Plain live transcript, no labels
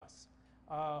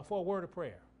for a word of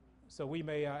prayer, so we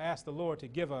may ask the Lord to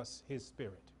give us his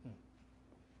Spirit.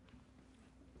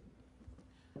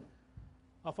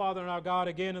 Our Father and our God,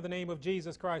 again in the name of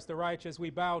Jesus Christ the righteous, we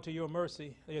bow to your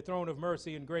mercy, your throne of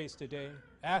mercy and grace today,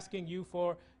 asking you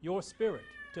for your Spirit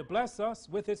to bless us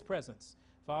with his presence,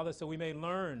 Father, so we may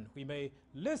learn, we may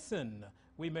listen,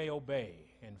 we may obey.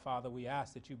 And Father, we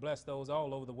ask that you bless those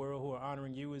all over the world who are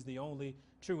honoring you as the only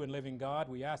true and living God.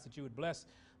 We ask that you would bless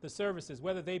the services,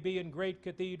 whether they be in great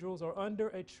cathedrals or under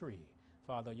a tree.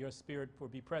 Father, your Spirit will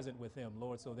be present with them,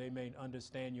 Lord, so they may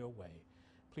understand your way.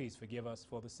 Please forgive us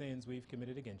for the sins we've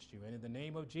committed against you. And in the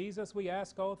name of Jesus, we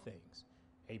ask all things.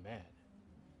 Amen.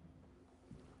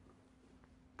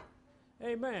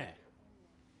 Amen.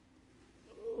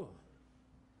 Ooh.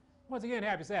 Once again,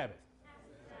 happy Sabbath.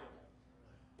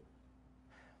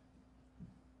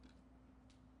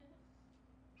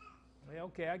 Well,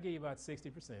 okay, I'll give you about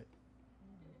 60%.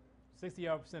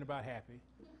 60% about happy.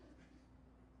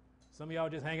 Some of y'all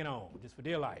just hanging on, just for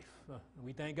dear life.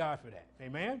 We thank God for that.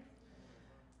 Amen?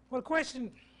 Well, the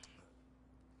question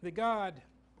that God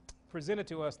presented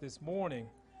to us this morning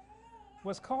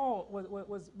was called,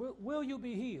 will you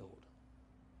be healed?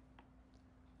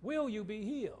 Will you be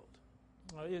healed?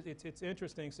 It's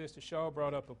interesting, Sister Shaw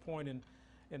brought up a point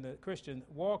in the Christian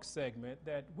Walk segment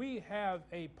that we have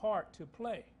a part to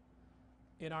play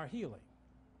in our healing.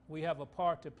 We have a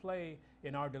part to play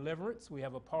in our deliverance. We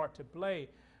have a part to play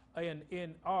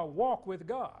in our walk with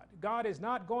God. God is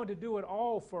not going to do it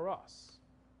all for us.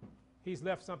 He's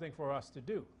left something for us to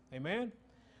do. Amen?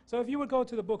 So if you would go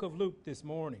to the book of Luke this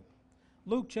morning,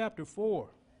 Luke chapter 4.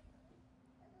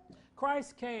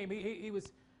 Christ came. He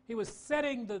was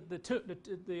setting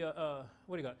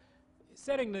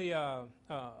setting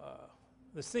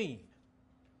the scene.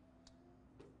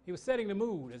 He was setting the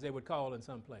mood, as they would call in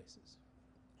some places.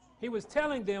 He was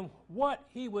telling them what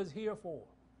he was here for.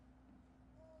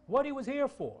 What he was here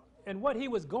for, and what he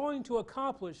was going to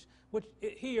accomplish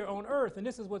here on earth. And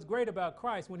this is what's great about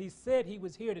Christ. When he said he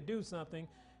was here to do something,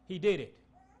 he did it.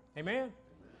 Amen?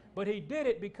 But he did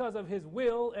it because of his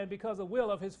will and because of the will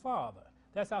of his Father.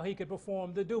 That's how he could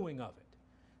perform the doing of it.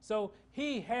 So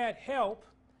he had help,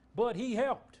 but he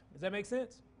helped. Does that make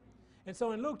sense? And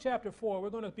so in Luke chapter 4, we're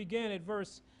going to begin at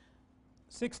verse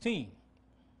 16.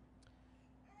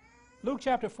 Luke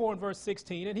chapter 4 and verse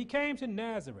 16. And he came to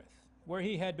Nazareth, where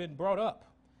he had been brought up.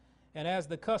 And as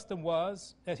his custom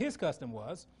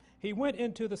was, he went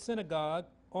into the synagogue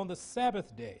on the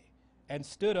Sabbath day and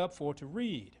stood up for to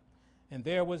read. And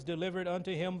there was delivered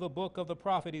unto him the book of the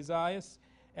prophet Isaiah.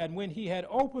 And when he had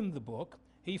opened the book,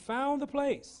 he found the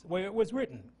place where it was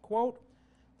written, quote,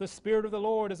 "The Spirit of the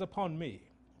Lord is upon me,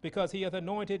 because he hath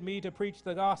anointed me to preach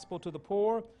the gospel to the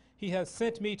poor. He has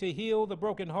sent me to heal the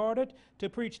brokenhearted, to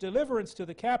preach deliverance to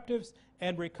the captives,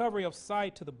 and recovery of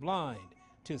sight to the blind,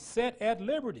 to set at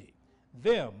liberty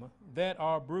them that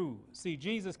are bruised." See,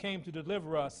 Jesus came to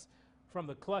deliver us from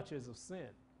the clutches of sin.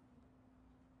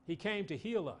 He came to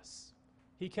heal us.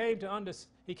 He came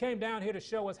down here to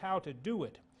show us how to do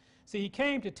it. See, he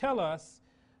came to tell us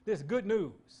this good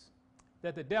news,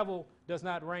 that the devil does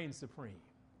not reign supreme.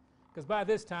 Because by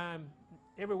this time,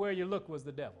 everywhere you look was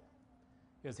the devil.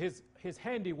 Because his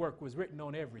handiwork was written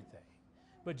on everything.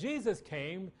 But Jesus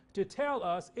came to tell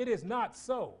us it is not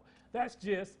so. That's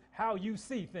just how you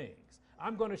see things.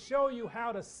 I'm going to show you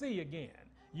how to see again.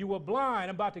 You were blind.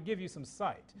 I'm about to give you some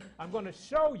sight. I'm going to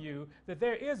show you that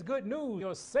there is good news,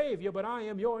 your Savior, but I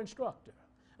am your instructor.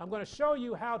 I'm going to show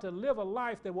you how to live a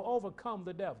life that will overcome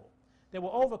the devil, that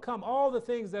will overcome all the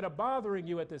things that are bothering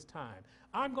you at this time.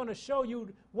 I'm going to show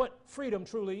you what freedom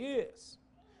truly is.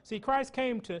 See, Christ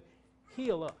came to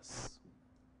heal us.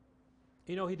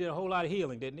 You know, he did a whole lot of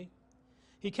healing, didn't he?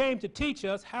 He came to teach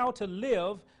us how to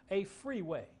live a free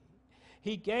way.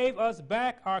 He gave us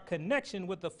back our connection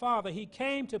with the Father. He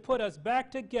came to put us back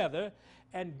together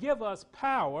and give us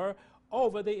power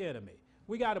over the enemy.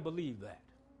 We got to believe that.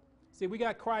 See, we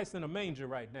got Christ in a manger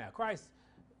right now. Christ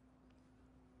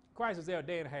is there a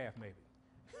day and a half maybe.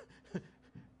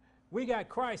 We got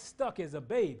Christ stuck as a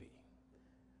baby.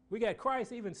 We got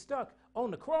Christ even stuck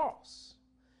on the cross.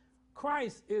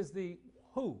 Christ is the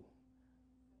who?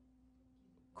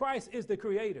 Christ is the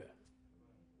creator.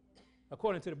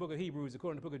 According to the book of Hebrews,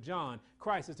 according to the book of John,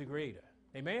 Christ is the creator.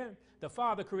 Amen? The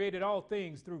Father created all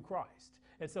things through Christ.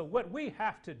 And so what we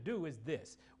have to do is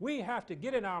this. We have to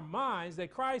get in our minds that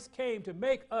Christ came to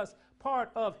make us part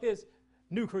of his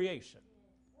new creation.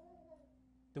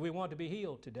 Do we want to be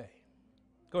healed today?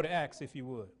 Go to Acts if you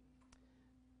would.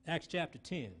 Acts chapter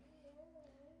 10.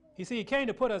 You see, he came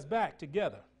to put us back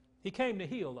together. He came to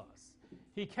heal us.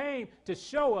 He came to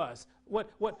show us what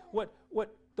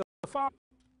the Father.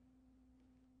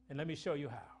 And let me show you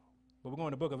how. But we're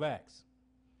going to the book of Acts.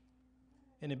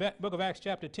 In the book of Acts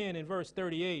chapter 10 and verse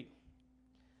 38,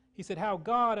 he said how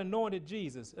God anointed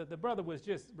Jesus. The brother was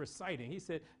just reciting. He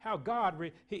said how God,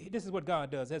 this is what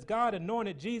God does. As God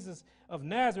anointed Jesus of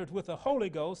Nazareth with the Holy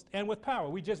Ghost and with power.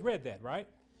 We just read that, right?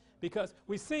 Because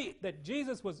we see that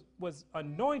Jesus was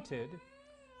anointed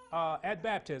at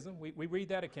baptism. We read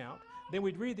that account. Then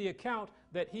we read the account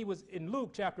that he was in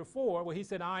Luke chapter 4 where he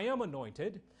said, I am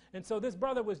anointed. And so this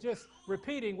brother was just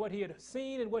repeating what he had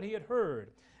seen and what he had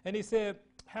heard. And he said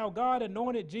how God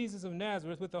anointed Jesus of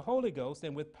Nazareth with the Holy Ghost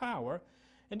and with power.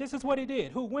 And this is what he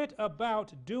did. Who went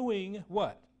about doing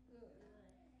what?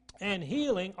 And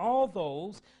healing all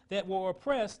those that were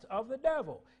oppressed of the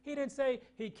devil. He didn't say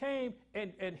he came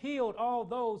and healed all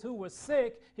those who were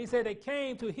sick. He said they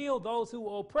came to heal those who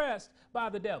were oppressed by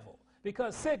the devil.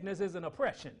 Because sickness is an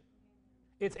oppression.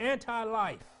 It's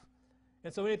anti-life.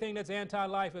 And so anything that's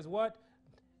anti-life is what?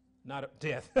 Not of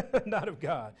death, not of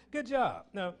God. Good job.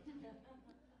 Now,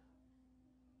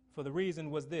 for the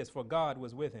reason was this, for God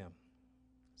was with him.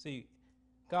 See,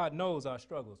 God knows our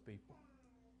struggles, people.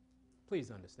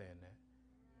 Please understand that.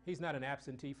 He's not an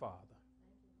absentee father.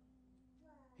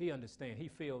 He understands. He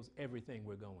feels everything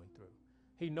we're going through.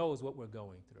 He knows what we're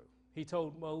going through. He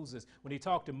told Moses, when he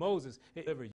talked to Moses, he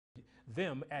delivered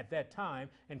them at that time,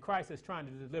 and Christ is trying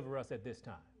to deliver us at this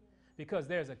time. Because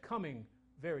there's a coming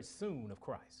very soon of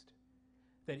Christ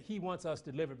that he wants us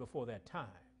delivered before that time,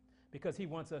 because he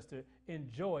wants us to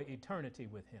enjoy eternity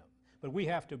with him. But we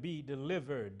have to be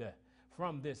delivered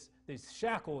from these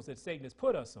shackles that Satan has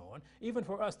put us on, even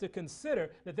for us to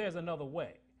consider that there's another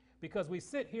way. Because we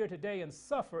sit here today and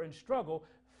suffer and struggle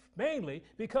mainly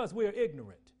because we're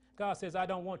ignorant. God says, I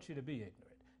don't want you to be ignorant.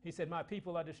 He said, my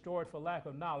people are destroyed for lack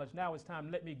of knowledge. Now it's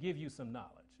time, let me give you some knowledge.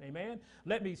 Amen?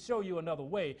 Let me show you another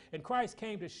way. And Christ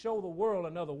came to show the world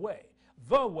another way,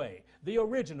 the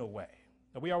original way.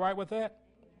 Are we all right with that?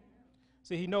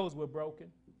 See, he knows we're broken.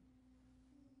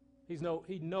 He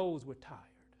knows we're tired.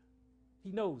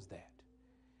 He knows that.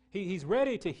 He's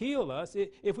ready to heal us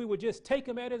if we would just take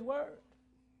him at his word.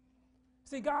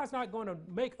 See, God's not going to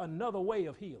make another way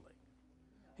of healing.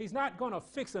 He's not going to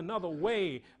fix another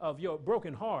way of your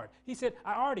broken heart. He said,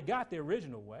 I already got the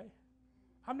original way.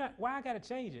 Why I got to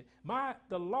change it?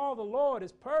 The law of the Lord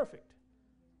is perfect.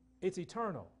 It's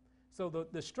eternal. So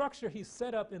the structure he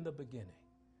set up in the beginning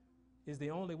is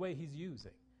the only way he's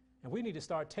using. And we need to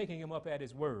start taking him up at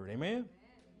his word. Amen?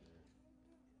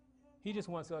 He just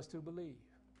wants us to believe.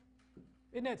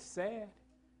 Isn't that sad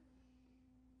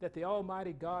that the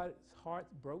Almighty God's heart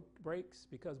breaks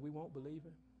because we won't believe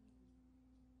him?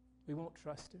 We won't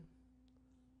trust him.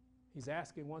 He's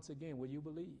asking once again, will you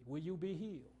believe? Will you be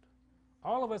healed?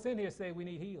 All of us in here say we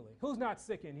need healing. Who's not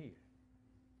sick in here?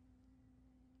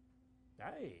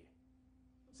 Hey.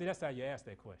 See, that's how you ask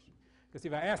that question. Because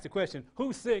if I ask the question,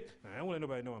 who's sick? I don't want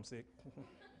nobody to know I'm sick.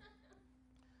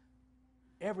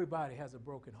 Everybody has a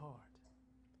broken heart.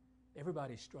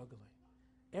 Everybody's struggling.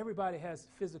 Everybody has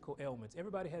physical ailments.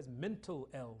 Everybody has mental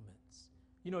ailments.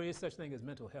 You know, there's such thing as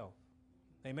mental health.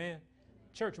 Amen?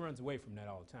 Church runs away from that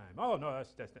all the time. Oh, no,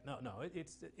 no.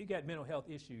 You got mental health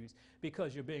issues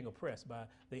because you're being oppressed by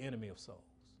the enemy of souls.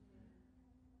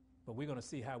 But we're going to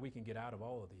see how we can get out of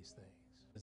all of these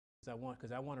things.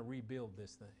 Because I want to rebuild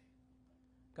this thing.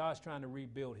 God's trying to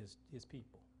rebuild his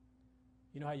people.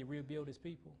 You know how you rebuild his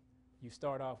people? You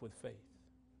start off with faith.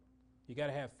 You got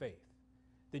to have faith.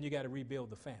 Then you got to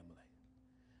rebuild the family.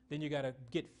 Then you got to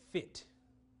get fit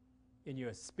in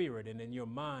your spirit and in your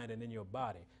mind and in your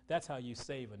body. That's how you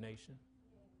save a nation.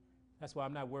 That's why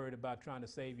I'm not worried about trying to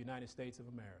save the United States of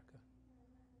America.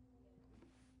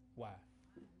 Why?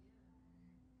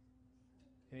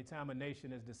 Anytime a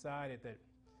nation has decided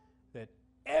that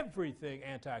everything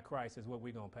anti-Christ is what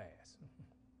we're going to pass.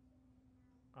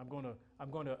 I'm going to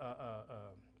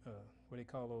what do you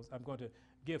call those? I'm going to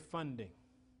give funding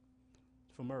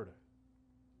for murder.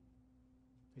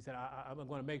 He said, I'm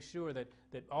going to make sure that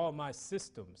all my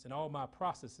systems and all my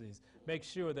processes make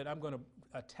sure that I'm going to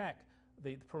attack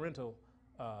the parental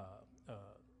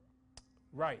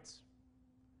rights.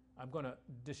 I'm going to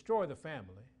destroy the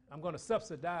family. I'm going to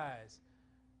subsidize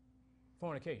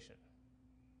fornication.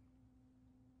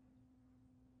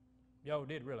 Y'all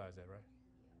did realize that, right?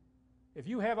 If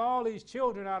you have all these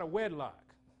children out of wedlock,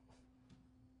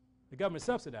 the government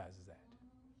subsidizes that.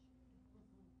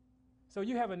 So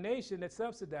you have a nation that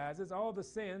subsidizes all the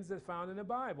sins that's found in the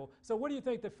Bible. So what do you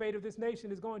think the fate of this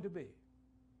nation is going to be?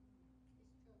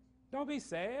 Don't be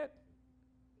sad.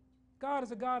 God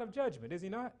is a God of judgment, is he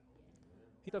not?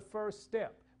 He's the first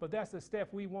step, but that's the step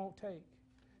we won't take.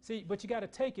 See, but you got to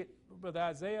take it, Brother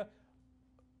Isaiah,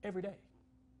 every day.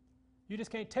 You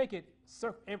just can't take it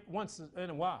once in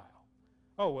a while.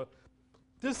 Oh, well,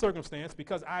 this circumstance,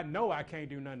 because I know I can't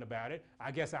do nothing about it,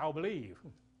 I guess I'll believe.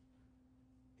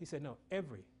 He said, no,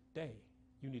 every day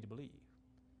you need to believe.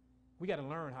 We got to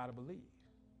learn how to believe.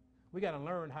 We got to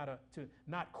learn how to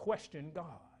not question God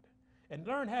and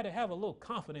learn how to have a little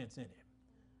confidence in him.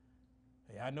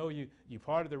 Hey, I know you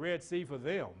parted the Red Sea for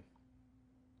them.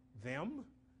 Them?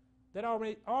 That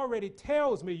already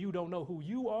tells me you don't know who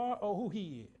you are or who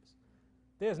he is.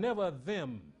 There's never a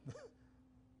them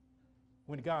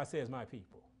when God says my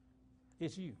people.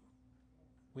 It's you.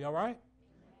 We all right?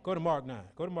 Go to Mark 9.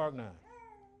 Go to Mark 9.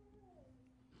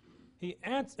 He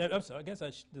answered, I'm sorry, I guess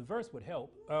the verse would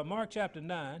help. Mark chapter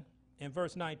 9 and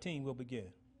verse 19 will begin.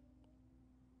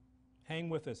 Hang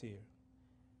with us here.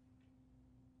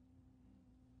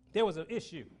 There was an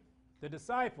issue. The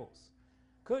disciples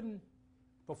couldn't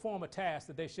perform a task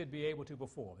that they should be able to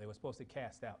perform. They were supposed to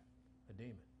cast out a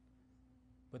demon.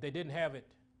 But they didn't have it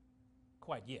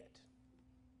quite yet.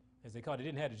 As they called it, they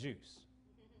didn't have the juice.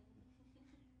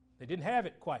 They didn't have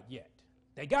it quite yet.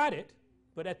 They got it,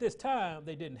 but at this time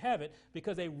they didn't have it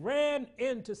because they ran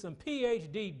into some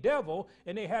PhD devil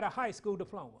and they had a high school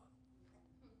diploma.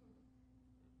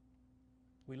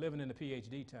 We're living in the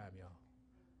PhD time, y'all.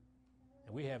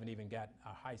 And we haven't even got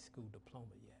our high school diploma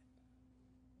yet.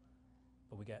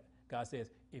 But God says,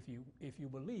 if you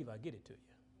believe, I get it to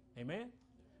you. Amen?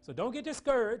 So don't get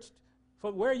discouraged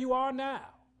from where you are now.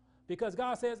 Because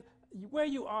God says, where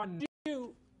you are now,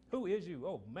 who is you?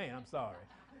 Oh, man, I'm sorry.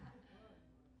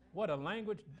 What a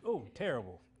language. Oh,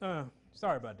 terrible.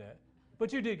 Sorry about that.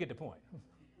 But you did get the point.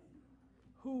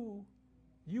 Who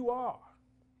you are.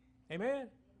 Amen?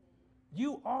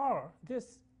 You are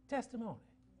this testimony.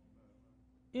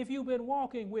 If you've been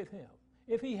walking with him,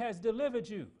 if he has delivered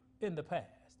you in the past,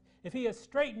 if he has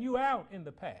straightened you out in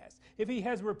the past, if he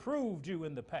has reproved you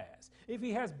in the past, if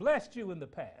he has blessed you in the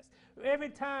past, every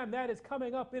time that is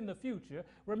coming up in the future,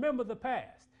 remember the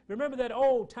past. Remember that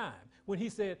old time when he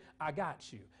said, I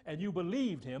got you, and you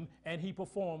believed him, and he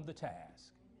performed the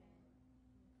task.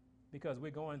 Because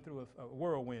we're going through a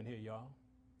whirlwind here, y'all.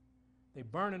 They're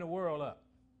burning the world up.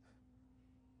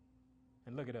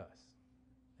 And look at us.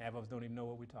 Half of us don't even know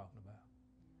what we're talking about.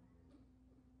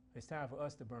 It's time for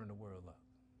us to burn the world up.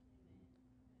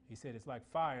 He said, it's like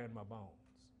fire in my bones.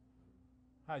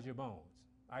 How's your bones?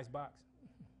 Icebox?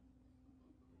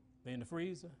 They're in the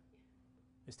freezer?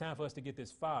 It's time for us to get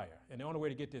this fire. And the only way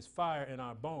to get this fire in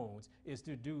our bones is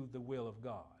to do the will of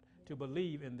God, to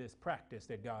believe in this practice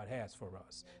that God has for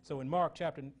us. So in Mark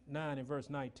chapter 9 and verse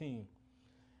 19,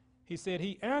 he said,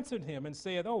 he answered him and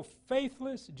said, oh,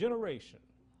 faithless generation,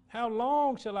 how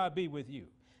long shall I be with you?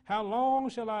 How long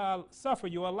shall I suffer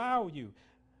you, allow you?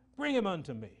 Bring him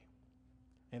unto me.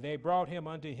 And they brought him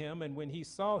unto him, and when he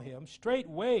saw him,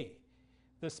 straightway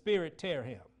the spirit tear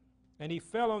him. And he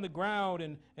fell on the ground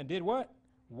and did what?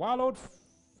 Wallowed.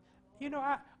 You know,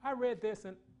 I read this,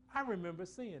 and I remember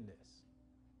seeing this.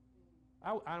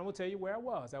 I will tell you where I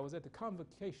was. I was at the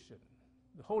convocation,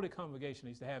 the holy convocation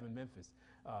they used to have in Memphis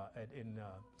in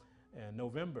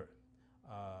November.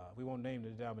 We won't name the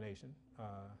denomination,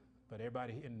 but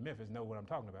everybody in Memphis know what I'm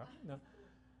talking about.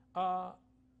 No.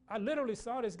 I literally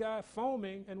saw this guy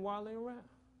foaming and wallowing around.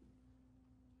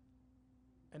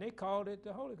 And they called it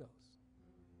the Holy Ghost.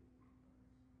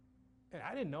 And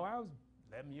I didn't know. I was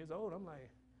 11 years old. I'm like,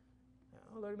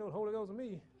 I don't let no Holy Ghost in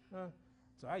me.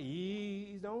 So I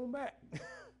eased on back.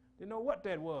 Didn't know what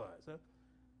that was.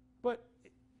 But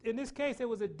in this case, it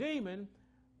was a demon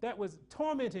that was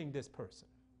tormenting this person.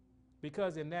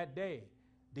 Because in that day,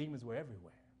 demons were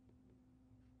everywhere.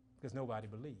 Because nobody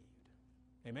believed.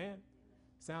 Amen?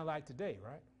 Sound like today,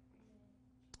 right?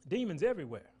 Demons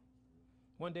everywhere.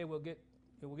 One day we'll get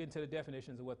into the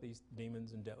definitions of what these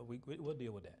demons and we'll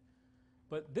deal with that.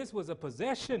 But this was a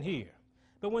possession here.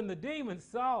 But when the demons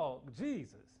saw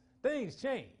Jesus, things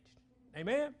changed.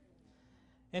 Amen?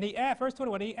 And he asked, verse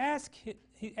 21, he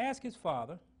asked his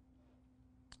father,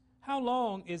 how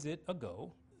long is it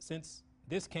ago since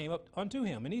this came up unto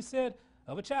him? And he said,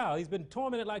 of a child. He's been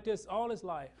tormented like this all his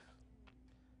life.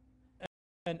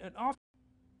 And often,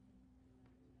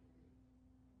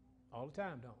 all the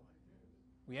time, don't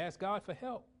we? We ask God for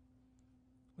help.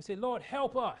 We say, Lord,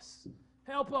 help us.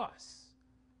 Help us.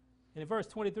 And in verse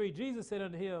 23, Jesus said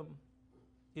unto him,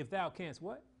 if thou canst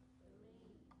what?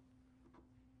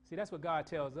 See, that's what God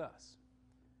tells us.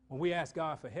 When we ask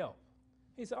God for help,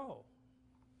 he said, oh,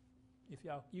 if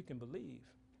you can believe,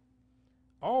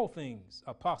 all things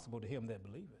are possible to him that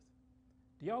believeth.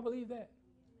 Do y'all believe that?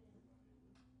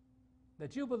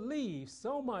 That you believe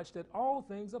so much that all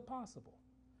things are possible.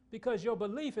 because your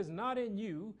belief is not in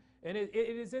you, and it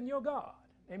is in your God.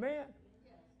 Amen?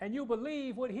 And you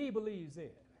believe what he believes in.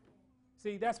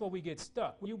 See, that's where we get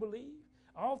stuck. You believe?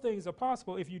 All things are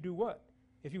possible if you do what?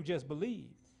 If you just believe.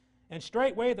 And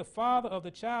straightway the father of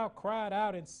the child cried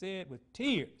out and said with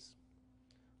tears,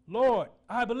 Lord,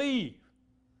 I believe.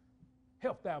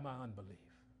 Help thou my unbelief.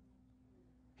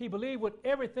 He believed with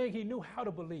everything he knew how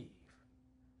to believe.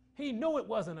 He knew it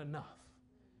wasn't enough.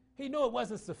 He knew it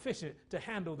wasn't sufficient to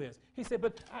handle this. He said,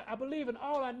 but I believe in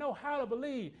all I know how to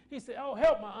believe. He said, oh,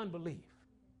 help my unbelief.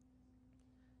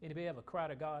 Anybody ever cry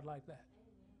to God like that?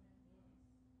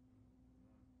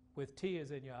 With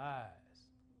tears in your eyes,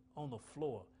 on the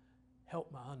floor,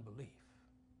 help my unbelief.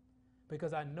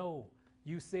 Because I know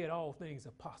you said all things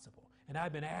are possible, and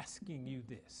I've been asking you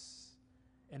this,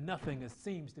 and nothing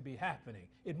seems to be happening.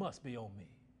 It must be on me.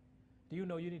 Do you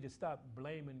know you need to stop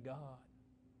blaming God?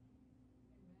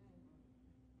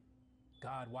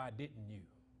 God, why didn't you?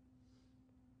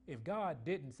 If God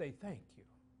didn't, say thank you.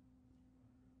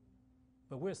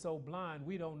 But we're so blind,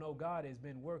 we don't know God has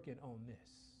been working on this.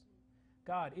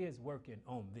 God is working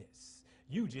on this.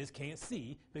 You just can't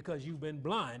see because you've been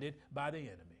blinded by the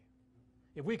enemy.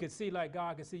 If we could see like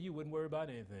God could see, you wouldn't worry about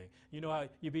anything. You know how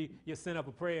you send up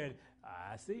a prayer and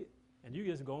I see it, and you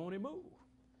just go on and move.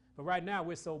 But right now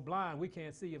we're so blind we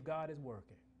can't see if God is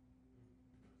working.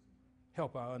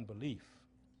 Help our unbelief.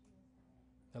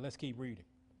 Now let's keep reading.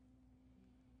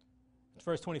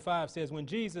 Verse 25 says, when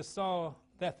Jesus saw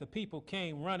that the people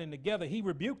came running together, he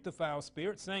rebuked the foul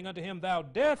spirit, saying unto him, thou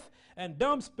deaf and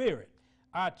dumb spirit,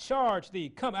 I charge thee,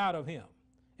 come out of him,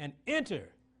 and enter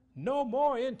no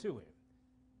more into him.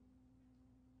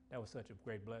 That was such a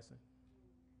great blessing.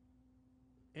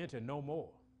 Enter no more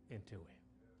into him.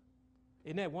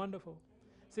 Isn't that wonderful?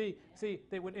 See,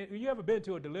 when you ever been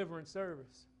to a deliverance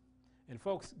service and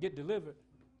folks get delivered,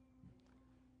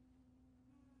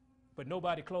 but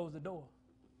nobody closed the door?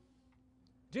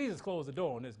 Jesus closed the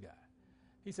door on this guy.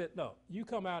 He said, no, you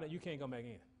come out and you can't come back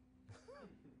in.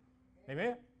 Amen?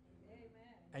 Amen?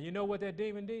 And you know what that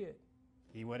demon did?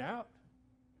 He went out.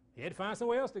 He had to find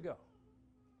somewhere else to go.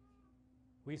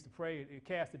 We used to pray to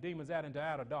cast the demons out into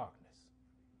outer darkness.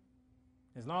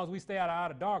 As long as we stay out of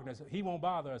outer darkness, he won't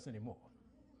bother us anymore.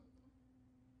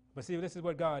 But see, this is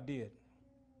what God did.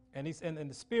 And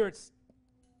the spirits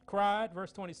cried,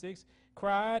 verse 26,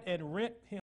 cried and rent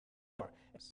him.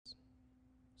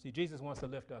 See, Jesus wants to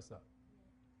lift us up.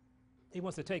 He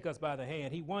wants to take us by the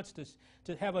hand. He wants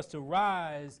to have us to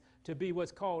rise to be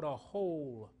what's called a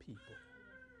whole people.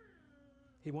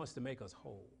 He wants to make us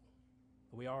whole.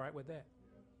 Are we all right with that?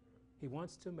 He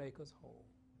wants to make us whole.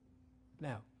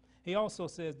 Now, he also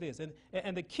says this,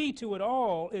 and the key to it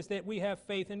all is that we have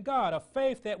faith in God, a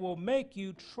faith that will make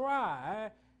you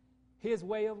try his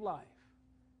way of life.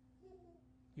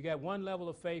 You got one level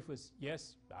of faith with,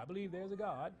 yes, I believe there's a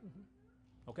God.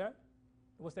 Okay?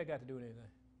 What's that got to do with anything?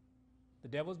 The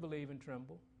devils believe and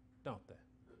tremble, don't they?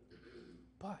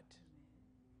 But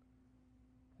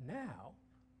now,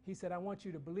 he said, I want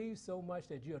you to believe so much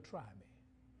that you'll try me.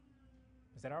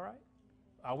 Is that all right?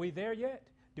 Are we there yet?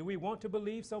 Do we want to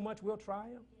believe so much we'll try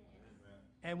him? Yes.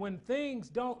 And when things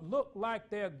don't look like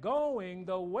they're going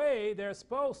the way they're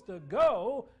supposed to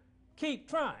go, keep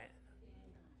trying.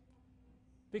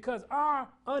 Because our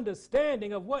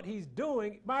understanding of what he's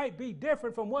doing might be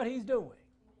different from what he's doing.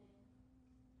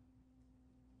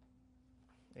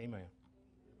 Amen.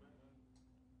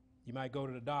 You might go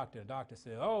to the doctor. The doctor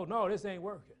says, oh, no, this ain't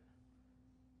working.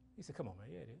 He said, come on, man.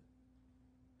 Yeah, it is.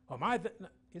 Oh, no,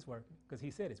 it's working because he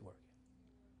said it's working.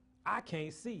 I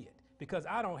can't see it because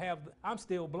I'm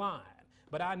still blind.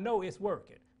 But I know it's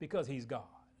working because he's God.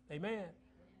 Amen. Amen.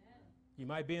 You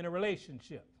might be in a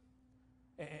relationship.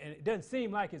 And it doesn't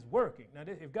seem like it's working. Now,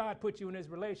 if God put you in this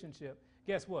relationship,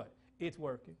 guess what? It's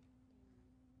working.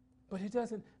 But it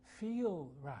doesn't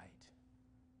feel right.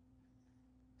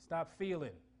 Stop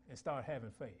feeling and start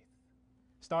having faith.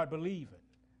 Start believing.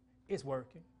 It's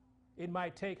working. It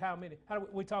might take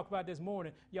we talked about this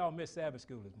morning. Y'all missed Sabbath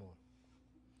school this morning.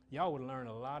 Y'all would learn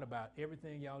a lot about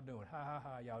everything y'all doing. Ha, ha,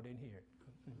 ha, y'all didn't hear it.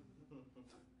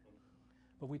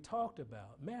 But we talked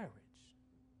about marriage.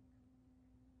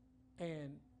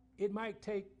 And it might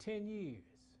take 10 years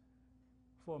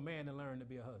for a man to learn to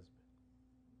be a husband.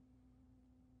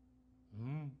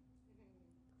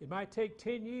 It might take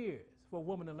 10 years for a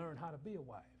woman to learn how to be a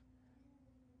wife.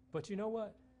 But you know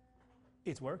what?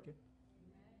 It's working.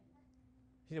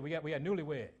 She said, we got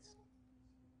newlyweds.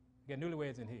 We got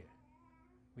newlyweds in here.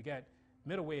 We got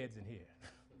middleweds in here.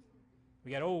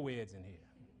 We got old weds in here.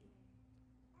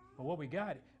 But what we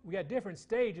got different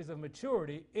stages of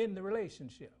maturity in the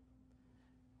relationship.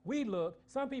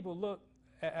 Some people look,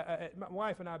 my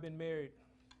wife and I have been married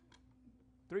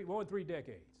more than 3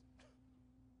 decades.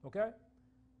 Okay?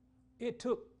 It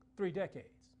took 3 decades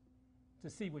to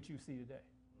see what you see today.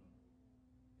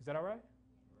 Is that all right?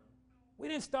 We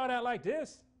didn't start out like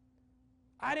this.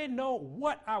 I didn't know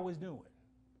what I was doing.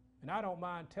 And I don't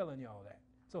mind telling y'all that.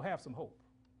 So have some hope.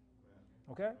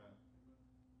 Okay?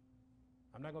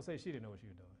 I'm not going to say she didn't know what she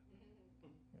was doing.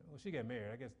 Well, she got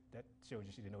married. I guess that shows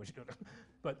you she didn't know what she was doing.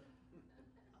 But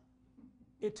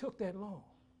it took that long,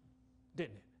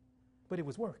 didn't it? But it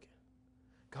was working.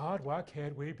 God, why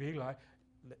can't we be like?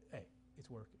 Hey, it's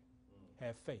working.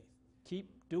 Have faith. Keep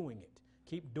doing it.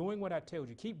 Keep doing what I told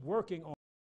you. Keep working on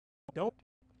it. Don't.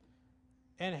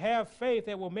 And have faith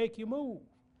that will make you move.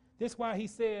 That's why he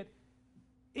said,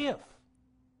 if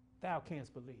thou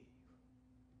canst believe.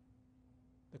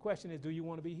 The question is, do you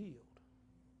want to be healed?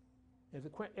 If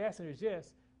the answer is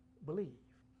yes, believe.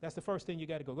 That's the first thing you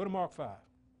got to go. Go to Mark 5.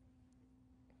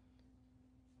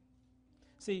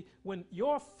 See, when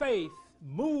your faith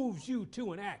moves you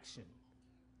to an action,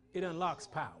 it unlocks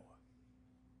power.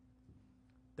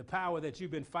 The power that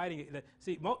you've been fighting.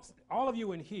 See, all of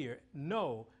you in here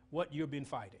know what you've been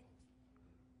fighting.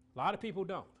 A lot of people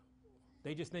don't.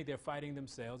 They just think they're fighting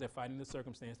themselves. They're fighting the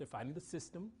circumstance. They're fighting the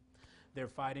system. They're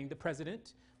fighting the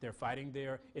president. They're fighting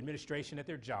their administration at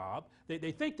their job.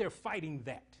 They think they're fighting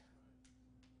that.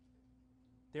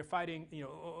 They're fighting,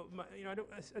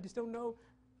 I just don't know.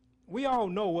 We all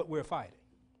know what we're fighting,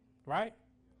 right?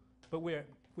 But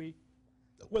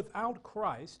without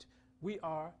Christ, we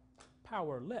are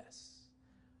powerless.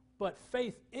 But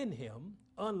faith in him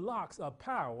unlocks a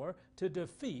power to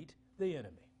defeat the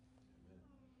enemy.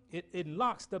 It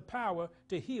unlocks the power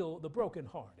to heal the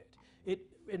brokenhearted. It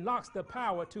unlocks the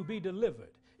power to be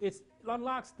delivered. It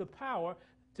unlocks the power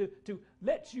to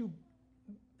let you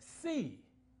see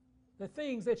the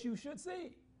things that you should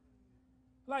see,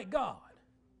 like God.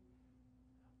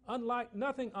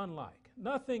 Nothing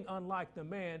unlike the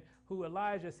man who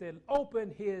Elijah said,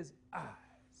 open his eyes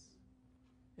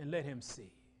and let him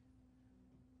see.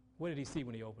 What did he see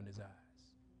when he opened his eyes?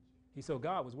 He saw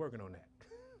God was working on that.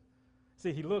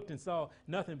 See, he looked and saw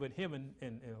nothing but him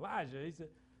and Elijah. He said,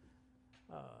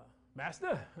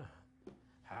 Master,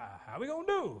 how we going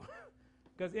to do?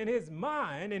 Because in his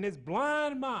mind, in his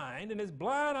blind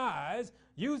eyes,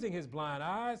 using his blind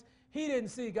eyes, he didn't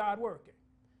see God working.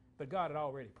 But God had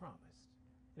already promised.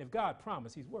 And if God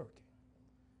promised, he's working.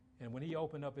 And when he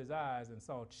opened up his eyes and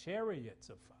saw chariots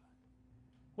of fire,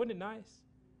 wasn't it nice?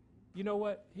 You know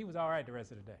what? He was all right the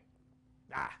rest of the day.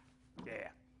 Yeah,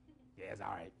 it's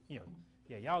all right.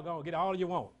 Y'all gonna get all you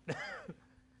want.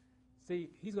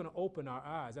 See, he's gonna open our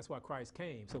eyes. That's why Christ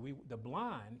came, so the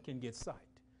blind can get sight.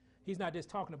 He's not just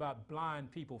talking about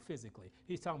blind people physically.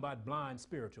 He's talking about blind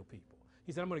spiritual people.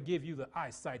 He said, I'm gonna give you the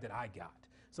eyesight that I got.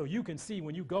 So you can see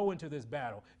when you go into this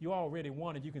battle, you already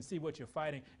won it. You can see what you're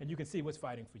fighting, and you can see what's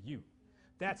fighting for you.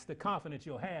 That's the confidence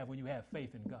you'll have when you have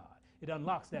faith in God. It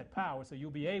unlocks that power so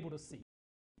you'll be able to see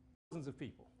thousands of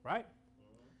people, right?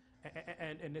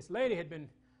 And this lady had been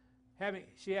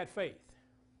she had faith.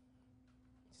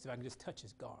 She said, if I can just touch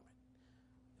his garment,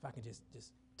 if I can just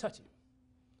touch him,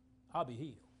 I'll be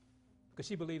healed. Because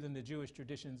she believed in the Jewish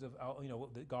traditions of,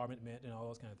 what the garment meant and all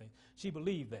those kind of things. She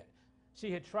believed that. She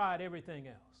had tried everything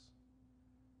else.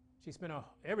 She spent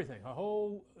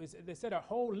they said her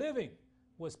whole living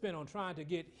was spent on trying to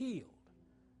get healed.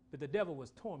 But the devil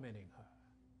was tormenting her.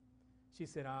 She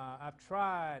said, I've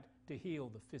tried to heal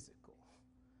the physical.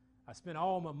 I spent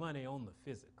all my money on the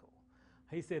physical.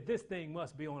 He said, this thing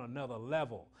must be on another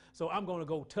level. So I'm going to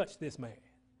go touch this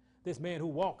man who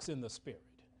walks in the Spirit.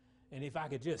 And if I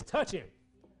could just touch him,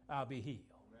 I'll be healed.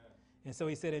 Amen. And so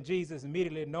he said, and Jesus,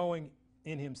 immediately knowing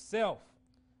in himself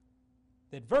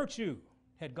that virtue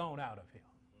had gone out of him.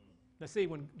 Now see,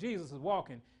 when Jesus was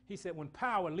walking, he said, when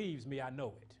power leaves me, I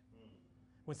know it.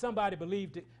 When somebody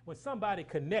believed it, when somebody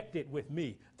connected with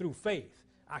me through faith,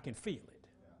 I can feel it.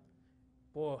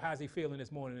 Boy, how's he feeling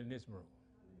this morning in this room?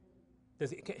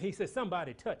 He said,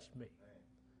 somebody touched me.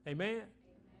 Amen?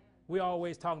 We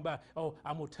always talking about,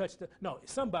 I'm going to touch no,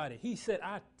 somebody, he said,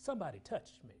 somebody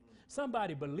touched me.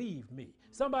 Somebody believed me.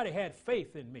 Somebody had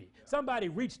faith in me. Somebody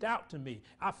reached out to me.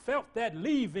 I felt that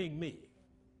leaving me.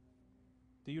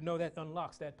 Do you know that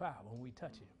unlocks that power when we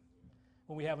touch him?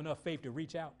 When we have enough faith to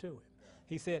reach out to him.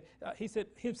 He said,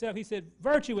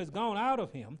 virtue has gone out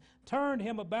of him, turned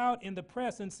him about in the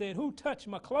press and said, who touched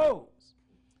my clothes?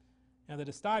 And the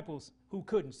disciples who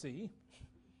couldn't see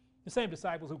The same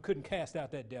disciples who couldn't cast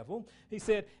out that devil. He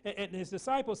said, and his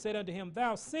disciples said unto him,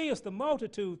 Thou seest the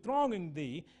multitude thronging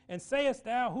thee, and sayest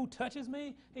thou, Who touches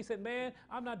me? He said, Man,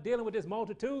 I'm not dealing with this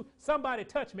multitude. Somebody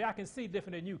touch me. I can see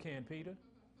different than you can, Peter.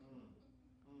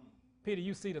 Peter,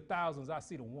 you see the thousands, I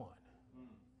see the one.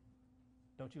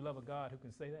 Don't you love a God who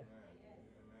can say that?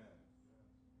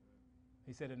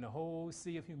 He said, In the whole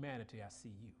sea of humanity, I see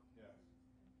you.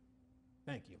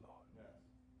 Thank you, Lord.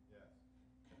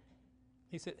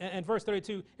 He said, and verse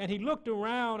 32, and he looked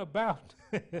around about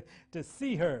to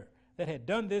see her that had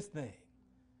done this thing.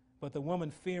 But the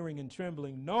woman, fearing and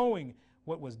trembling, knowing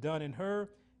what was done in her,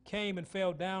 came and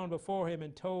fell down before him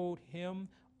and told him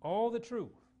all the truth.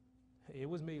 It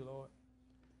was me, Lord.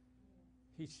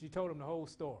 She told him the whole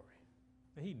story.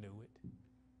 And he knew it.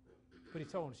 But he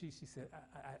told him, she said,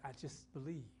 I just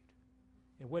believed.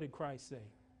 And what did Christ say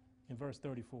in verse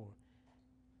 34?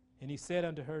 And he said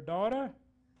unto her, Daughter.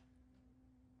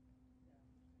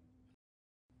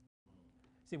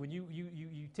 See, when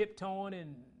you tiptoeing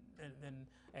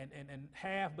and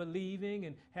half believing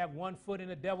and have one foot in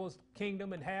the devil's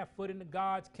kingdom and half foot in the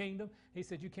God's kingdom, he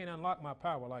said, you can't unlock my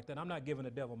power like that. I'm not giving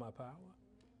the devil my power.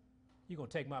 You're going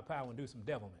to take my power and do some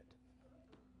devilment.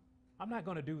 I'm not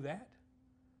going to do that.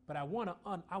 But I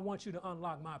want you to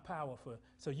unlock my power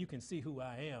so you can see who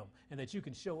I am and that you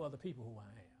can show other people who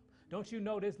I am. Don't you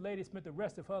know this lady spent the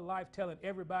rest of her life telling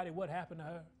everybody what happened to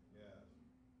her?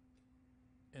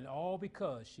 And all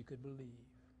because she could believe.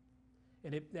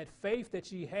 And that faith that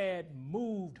she had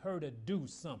moved her to do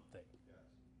something.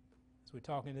 As we're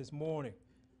talking this morning,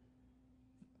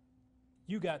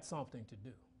 you got something to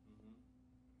do.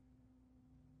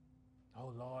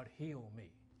 Oh, Lord, heal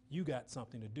me. You got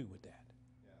something to do with that.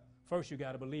 First, you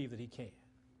got to believe that he can.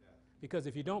 Because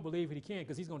if you don't believe that he can,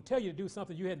 because he's going to tell you to do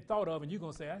something you hadn't thought of, and you're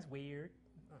going to say, that's weird.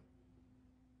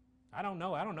 I don't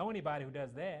know anybody who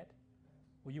does that.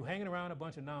 Well, you hanging around a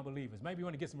bunch of non-believers. Maybe you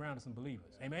want to get some around to some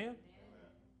believers. Amen?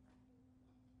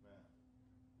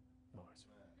 Morris,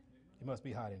 it must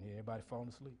be hot in here. Everybody falling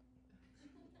asleep.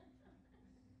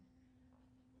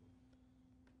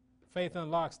 Faith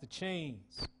unlocks the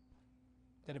chains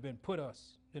that have been put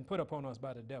upon us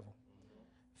by the devil.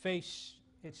 Faith,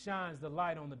 it shines the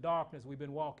light on the darkness we've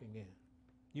been walking in.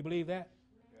 You believe that?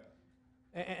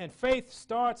 And faith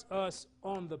starts us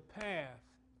on the path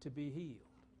to be healed.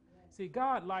 See,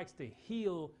 God likes to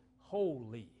heal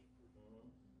wholly.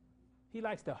 He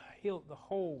likes to heal the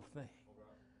whole thing.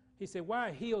 He said,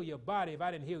 why heal your body if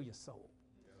I didn't heal your soul?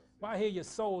 Why heal your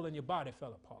soul and your body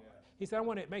fell apart? He said, I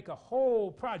want to make a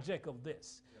whole project of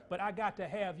this, but I got to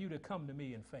have you to come to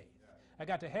me in faith. I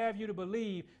got to have you to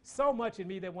believe so much in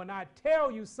me that when I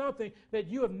tell you something that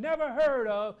you have never heard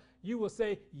of, you will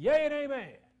say, yea and amen.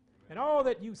 And all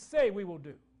that you say we will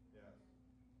do.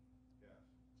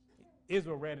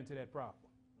 Israel ran into that problem.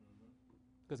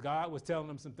 Because God was telling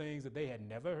them some things that they had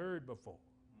never heard before.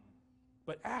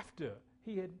 But after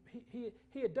he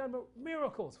had done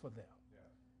miracles for them.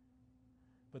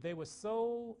 But they were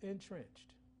so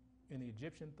entrenched in the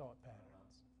Egyptian thought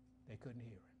patterns, they couldn't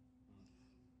hear it.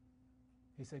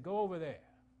 He said, go over there.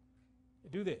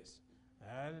 Do this.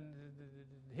 And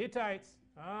the Hittites,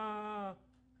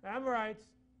 Amorites.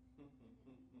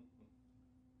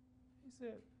 He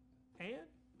said, and?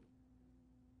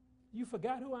 You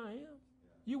forgot who I am?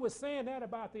 You were saying that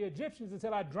about the Egyptians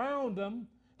until I drowned them.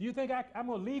 Do you think I'm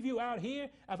going to leave you out here?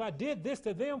 If I did this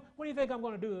to them, what do you think I'm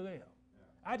going to do to them?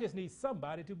 I just need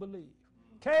somebody to believe.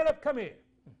 Caleb, come here.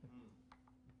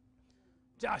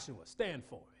 Joshua, stand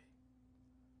for me.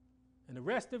 And the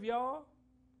rest of y'all,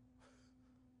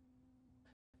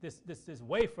 this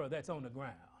wafer that's on the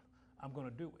ground, I'm going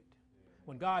to do it.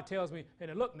 When God tells me,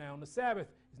 and look now, on the Sabbath,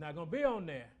 it's not going to be on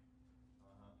there.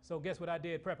 So guess what I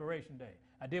did preparation day?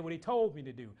 I did what he told me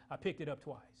to do. I picked it up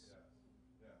twice.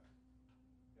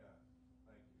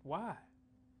 Why?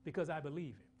 Because I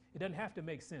believe him. It doesn't have to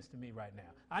make sense to me right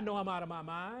now. I know I'm out of my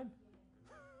mind.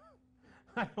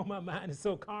 I know my mind is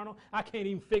so carnal, I can't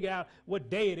even figure out what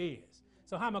day it is.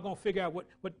 So how am I going to figure out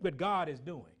what God is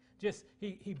doing? Just,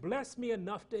 he blessed me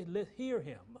enough to hear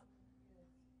him.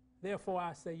 Therefore,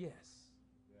 I say yes.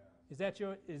 Is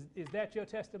that your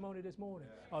testimony this morning?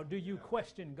 Or do you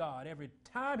question God every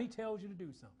time he tells you to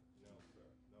do something? No, sir.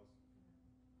 No, sir.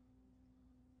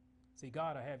 See,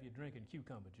 God will have you drinking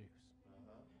cucumber juice.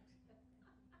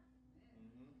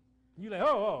 You're like,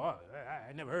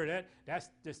 I never heard that. That's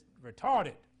just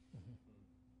retarded.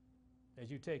 As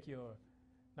you take your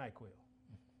NyQuil.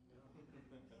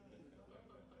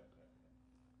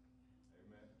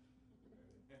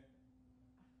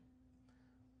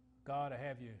 God will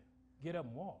have you get up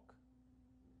and walk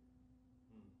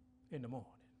in the morning.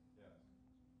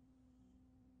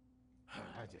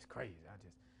 That's just crazy.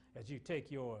 As you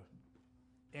take your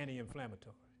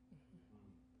anti-inflammatory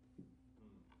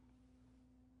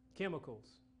chemicals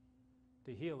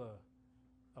to heal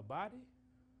a body,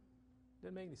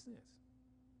 doesn't make any sense.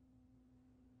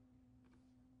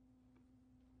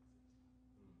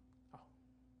 Oh.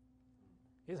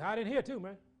 It's hot in here too,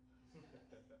 man.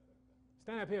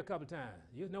 Stand up here a couple times.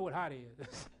 You know what hot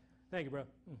is. Thank you, bro.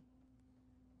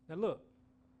 Now look,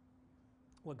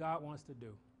 what God wants to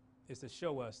do is to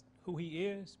show us who he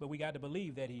is, but we got to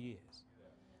believe that he is.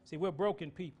 See, we're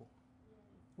broken people.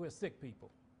 We're sick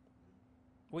people.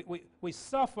 We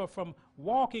suffer from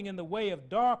walking in the way of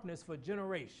darkness for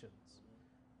generations.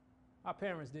 Our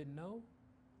parents didn't know.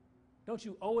 Don't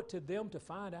you owe it to them to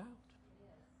find out?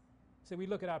 See, we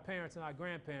look at our parents and our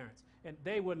grandparents, and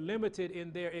they were limited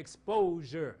in their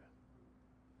exposure.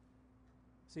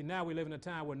 See, now we live in a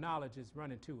time where knowledge is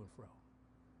running to and fro.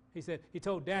 He said, he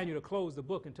told Daniel to close the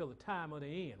book until the time of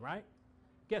the end, right?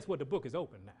 Guess what? The book is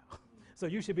open now. So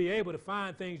you should be able to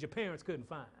find things your parents couldn't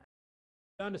find.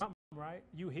 Understand, right?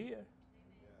 You hear.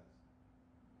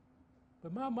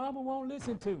 But my mama won't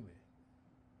listen to me.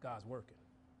 God's working.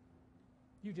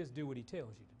 You just do what he tells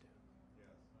you to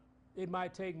do. It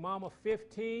might take mama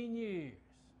 15 years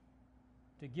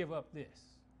to give up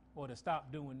this or to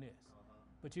stop doing this.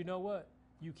 But you know what?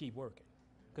 You keep working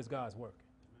because God's working.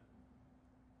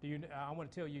 I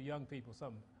want to tell you young people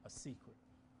something, a secret.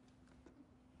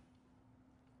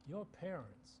 Your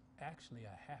parents actually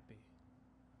are happy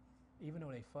even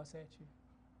though they fuss at you.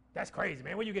 That's crazy,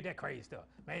 man. Where you get that crazy stuff?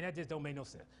 Man, that just don't make no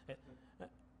sense.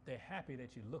 They're happy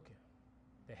that you're looking.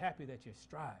 They're happy that you're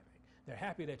striving. They're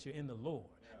happy that you're in the Lord.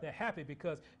 They're happy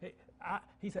because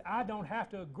he said, I don't have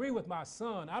to agree with my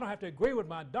son. I don't have to agree with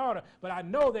my daughter, but I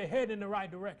know they're heading in the right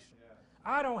direction. Yes.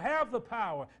 I don't have the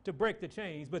power to break the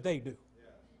chains, but they do. Yes.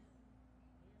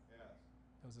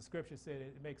 Yes. As the scripture said,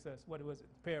 it makes us, what was it,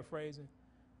 paraphrasing?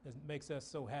 It makes us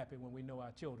so happy when we know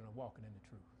our children are walking in the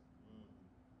truth.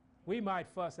 We might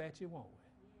fuss at you, won't we?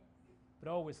 But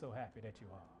always so happy that you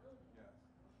are.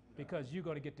 Because you're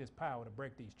going to get this power to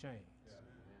break these chains.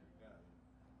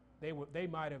 They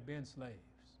might have been slaves,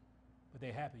 but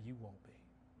they're happy you won't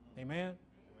be. Amen? Amen?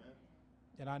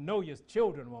 And I know your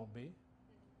children won't be.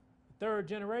 The third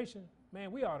generation,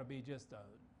 man, we ought to be just a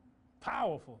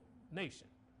powerful nation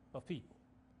of people.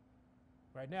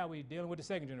 Right now, we're dealing with the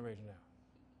second generation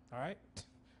now. All right?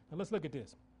 Now let's look at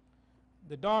this.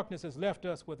 The darkness has left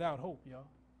us without hope, y'all.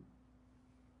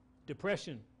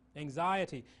 Depression,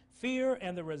 anxiety, fear,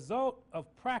 and the result of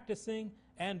practicing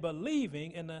and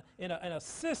believing in a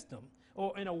system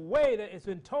or in a way that it's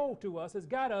been told to us has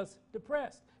got us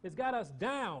depressed. It's got us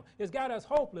down. It's got us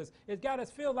hopeless. It's got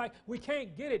us feel like we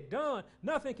can't get it done.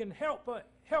 Nothing can help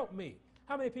me.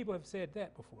 How many people have said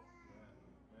that before?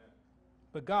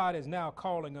 But God is now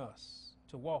calling us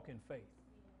to walk in faith.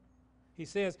 He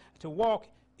says to walk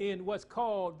in what's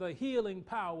called the healing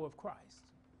power of Christ.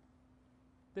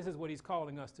 This is what he's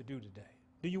calling us to do today.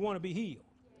 Do you want to be healed?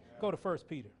 Yeah. Go to 1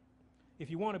 Peter. If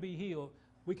you want to be healed,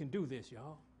 we can do this,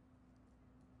 y'all.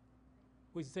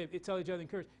 We say, tell each other,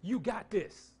 encourage, you got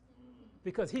this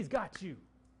because he's got you.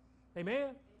 Amen?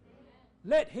 Amen?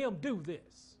 Let him do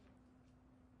this.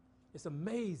 It's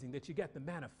amazing that you got the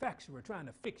manufacturer trying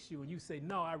to fix you and you say,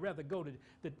 no, I'd rather go to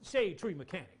the shade tree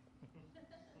mechanic.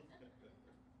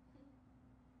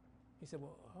 He said,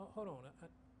 well, hold on.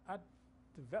 I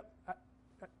developed.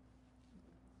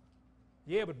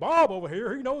 Yeah, but Bob over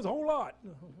here, he knows a whole lot.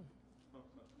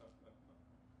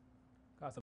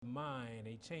 God's a mind,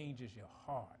 he changes your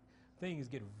heart. Things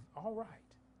get all right.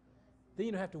 Then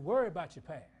you don't have to worry about your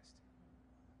past.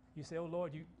 You say, oh,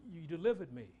 Lord, you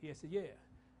delivered me. He said, yeah.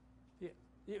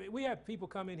 We have people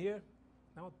come in here.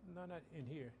 No, not in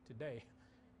here today.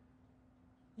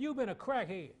 You've been a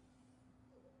crackhead.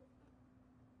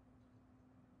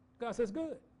 God says,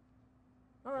 good.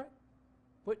 All right.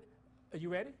 But are you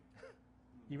ready?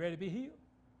 You ready to be healed?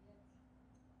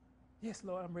 Yes,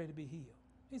 Lord, I'm ready to be healed.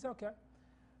 He's okay.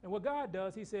 And what God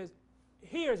does, he says,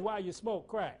 here's why you smoke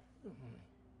crack.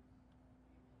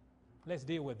 Let's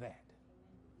deal with that.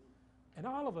 And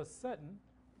all of a sudden,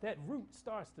 that root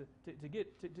starts to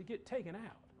get taken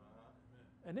out.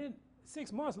 And then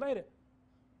 6 months later,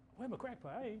 where's my crack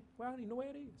pipe? I don't even know where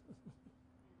it is.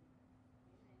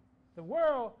 The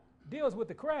world deals with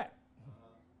the crack.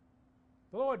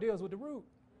 The Lord deals with the root.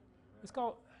 It's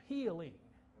called healing.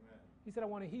 He said, I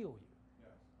want to heal you.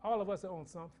 All of us are on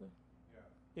something.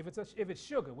 If it's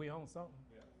sugar, we own something.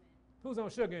 Who's on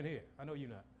sugar in here? I know you're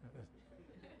not.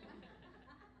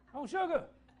 On sugar.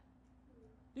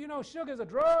 Do you know sugar is a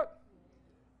drug?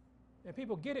 And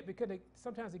people get it because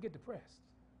sometimes they get depressed.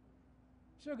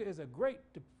 Sugar is a great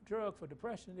drug for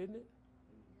depression, isn't it?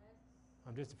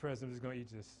 I'm just depressed. I'm just going to eat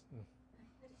this.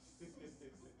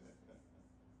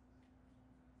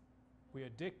 We're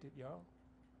addicted, y'all.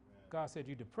 God said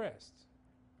you're depressed.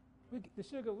 The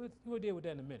sugar, we'll deal with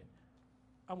that in a minute.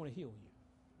 I want to heal you.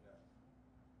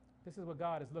 This is what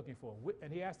God is looking for.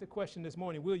 And he asked the question this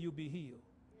morning, will you be healed?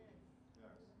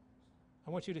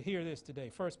 I want you to hear this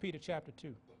today. 1 Peter chapter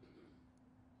 2.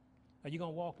 Are you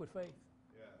going to walk with faith?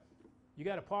 You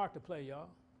got a part to play, y'all.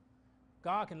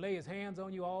 God can lay his hands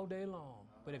on you all day long.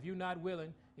 But if you're not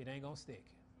willing, it ain't going to stick.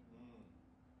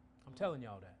 I'm telling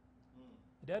y'all that.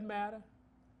 It doesn't matter.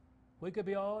 We could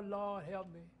be, oh, Lord,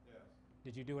 help me.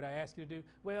 Did you do what I asked you to do?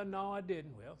 Well, no, I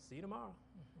didn't. Well, see you tomorrow.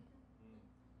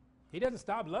 He doesn't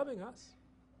stop loving us,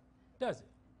 does he?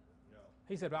 No.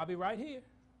 He said, I'll be right here.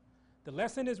 The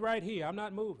lesson is right here. I'm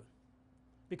not moving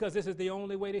because this is the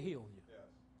only way to heal you. Yes.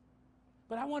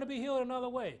 But I want to be healed another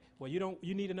way. Well,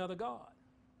 you need another God.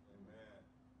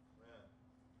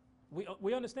 Amen.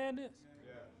 We understand this?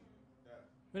 Yeah.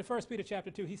 Yeah. In 1 Peter chapter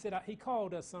 2, he said he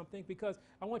called us something because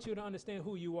I want you to understand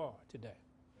who you are today.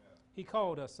 Yeah. He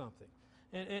called us something.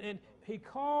 And he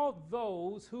called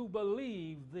those who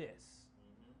believe this.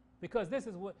 Because this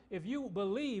is what, if you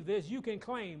believe this, you can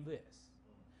claim this.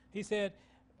 He said,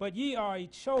 but ye are a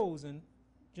chosen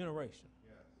generation.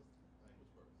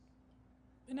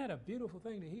 Isn't that a beautiful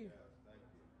thing to hear?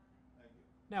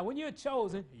 Now, when you're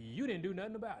chosen, you didn't do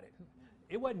nothing about it.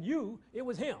 It wasn't you, it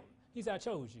was him. He said, I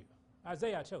chose you.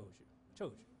 Isaiah, I chose you.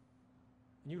 Chose you.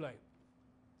 And you're like,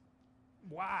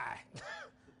 why?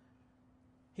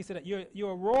 He said,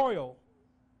 you're a royal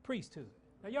priesthood.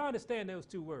 Now, y'all understand those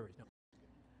two words. No?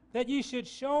 That ye should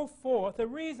show forth. The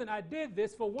reason I did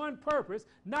this for one purpose,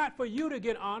 not for you to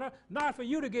get honor, not for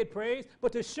you to get praise,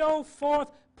 but to show forth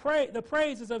the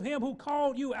praises of him who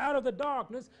called you out of the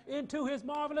darkness into his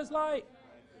marvelous light.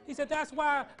 He said, that's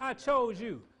why I chose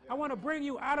you. I want to bring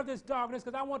you out of this darkness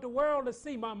because I want the world to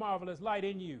see my marvelous light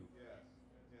in you.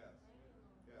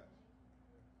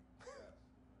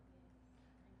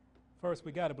 First,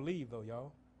 we got to believe, though,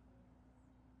 y'all.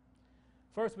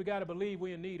 First, we got to believe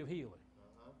we're in need of healing.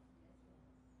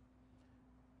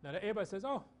 Now, everybody says,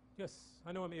 oh, yes,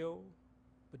 I know I'm ill,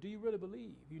 but do you really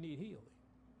believe you need healing?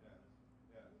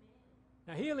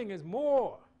 Now, healing is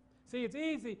more. See, it's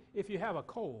easy if you have a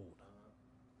cold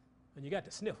and you got the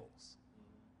sniffles.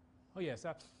 Oh, yes,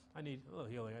 I need a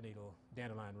little healing. I need a little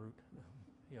dandelion root.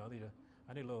 You know,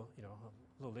 I need a little,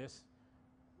 a little this.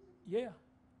 Yeah.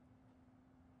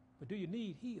 But do you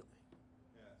need healing?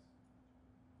 Yes.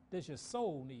 Does your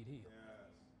soul need healing? Yes.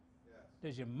 Yes.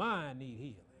 Does your mind need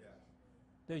healing? Yes.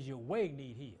 Does your way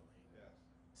need healing? Yes.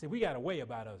 See, we got a way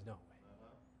about us, don't we?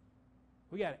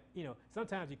 We got,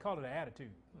 sometimes you call it an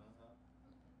attitude.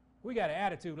 We got an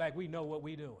attitude like we know what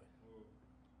we're doing.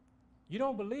 You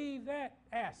don't believe that?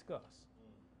 Ask us.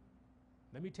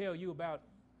 Let me tell you about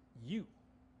you.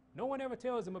 No one ever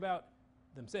tells them about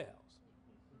themselves.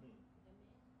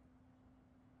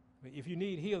 If you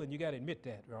need healing, you got to admit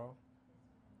that, bro.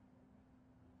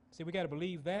 See, we got to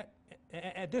believe that.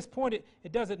 At this point,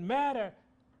 it doesn't matter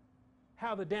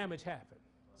how the damage happened.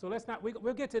 So let's not,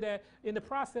 we'll get to that. In the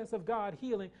process of God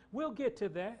healing, we'll get to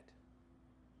that.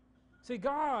 See,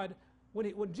 God,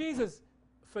 when Jesus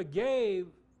forgave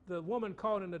the woman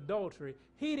caught in adultery,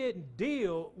 he didn't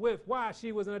deal with why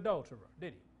she was an adulterer,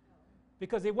 did he?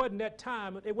 Because it wasn't that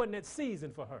time, it wasn't that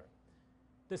season for her.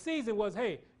 The season was,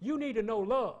 hey, you need to know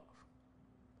love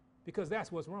because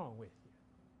that's what's wrong with you.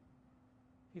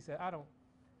 He said, I don't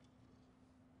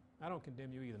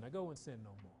condemn you either. Now go and sin no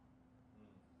more.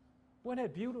 Wasn't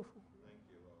that beautiful? Thank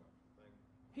you, Lord. Thank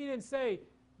you. He didn't say,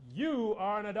 you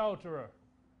are an adulterer,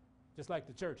 just like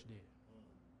the church did.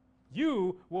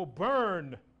 You will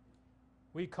burn.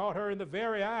 We caught her in the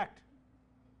very act.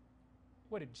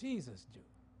 What did Jesus do?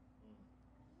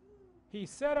 He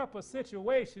set up a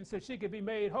situation so she could be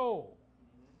made whole.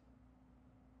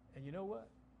 And you know what?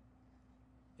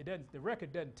 The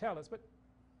record doesn't tell us, but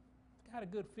I got a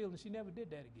good feeling she never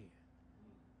did that again.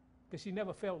 Because she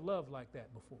never felt love like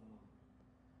that before.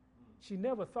 She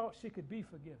never thought she could be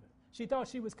forgiven. She thought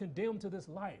she was condemned to this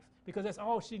life because that's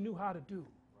all she knew how to do.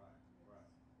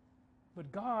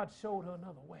 But God showed her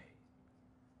another way.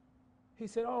 He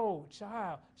said, oh,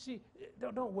 child,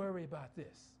 don't worry about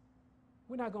this.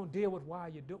 We're not going to deal with why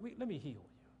you do it. Let me heal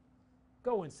you.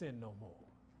 Go and sin no more.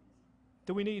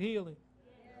 Do we need healing?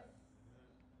 Yes.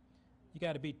 You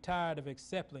got to be tired of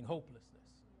accepting hopelessness.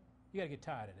 You got to get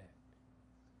tired of that.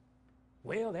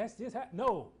 Well, that's just how.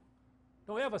 No.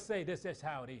 Don't ever say that's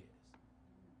how it is.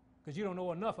 Because you don't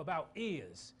know enough about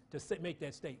is to make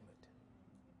that statement.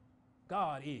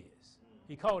 God is.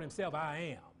 He called himself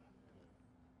I am.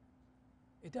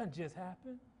 It doesn't just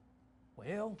happen.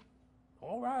 Well,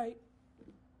 all right.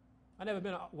 I've never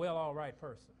been a well, all right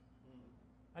person.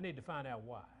 I need to find out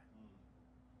why.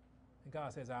 And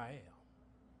God says, I am.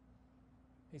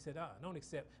 He said, don't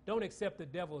accept the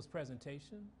devil's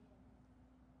presentation.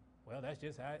 Well, that's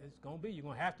just how it's going to be. You're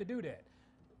going to have to do that.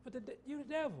 But you're the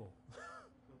devil.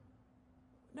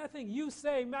 Nothing you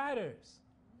say matters.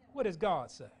 What does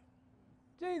God say?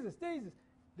 Jesus,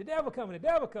 the devil coming.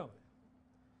 But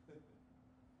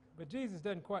Jesus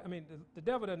doesn't quite, the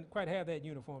devil doesn't quite have that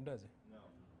uniform, does he? No.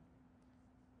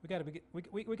 We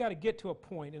got to get to a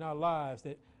point in our lives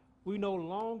that we no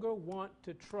longer want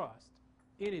to trust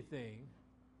anything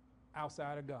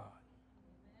outside of God.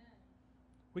 Amen.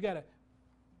 We got to,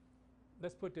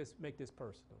 make this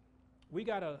personal. We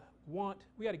got to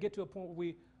get to a point where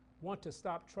we want to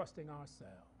stop trusting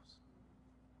ourselves.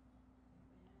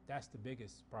 That's the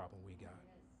biggest problem we got.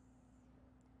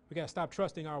 We got to stop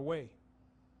trusting our way.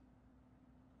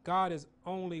 God is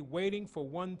only waiting for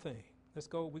one thing. Let's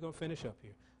go, we're going to finish up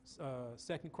here.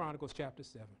 2 Chronicles chapter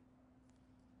 7.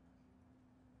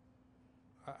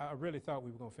 I really thought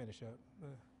we were going to finish up.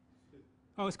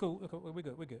 Oh, it's cool. Okay,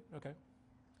 we're good. Okay.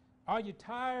 Are you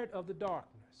tired of the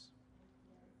darkness?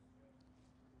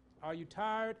 Are you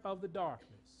tired of the darkness?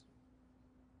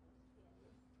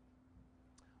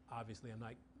 Obviously, I'm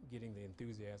not getting the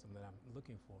enthusiasm that I'm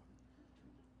looking for.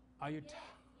 Are you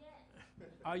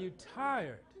Are you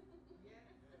tired?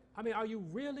 Are you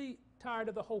really tired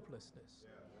of the hopelessness?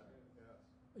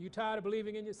 Are you tired of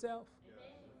believing in yourself?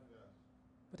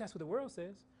 But that's what the world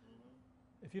says.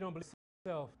 If you don't believe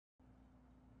in yourself,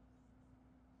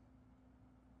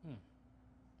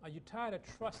 are you tired of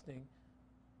trusting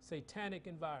satanic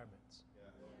environments?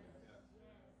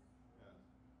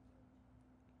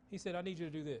 He said, I need you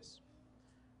to do this.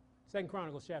 2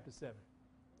 Chronicles chapter 7.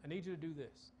 I need you to do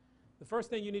this. The first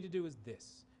thing you need to do is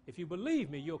this. If you believe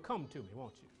me, you'll come to me,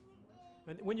 won't you?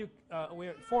 And when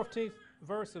we're at 14th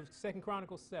verse of 2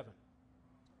 Chronicles 7.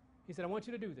 He said, I want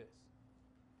you to do this.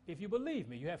 If you believe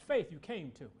me, you have faith, you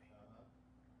came to me.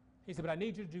 He said, but I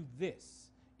need you to do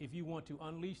this if you want to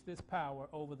unleash this power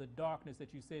over the darkness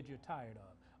that you said you're tired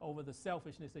of, over the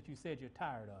selfishness that you said you're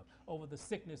tired of, over the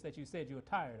sickness that you said you're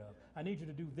tired of. I need you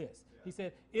to do this. He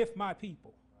said, if my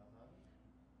people.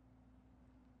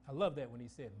 I love that when he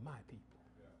said, my people.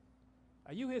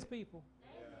 Are you his people?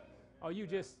 Or you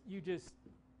just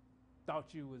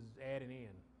thought you was adding in?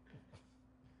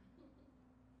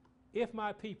 If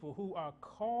my people who are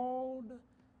called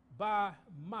by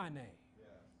my name.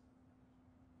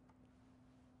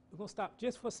 We're going to stop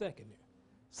just for a second there.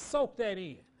 Soak that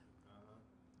in.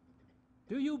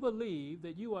 Do you believe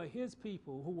that you are his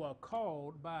people who are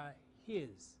called by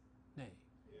his name?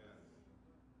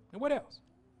 And what else?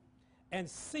 And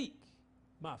seek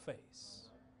my face.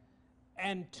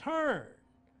 And turn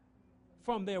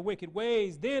from their wicked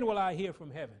ways, then will I hear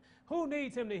from heaven. Who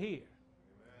needs him to hear?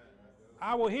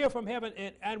 I will hear from heaven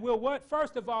and will what?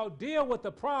 First of all, deal with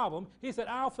the problem. He said,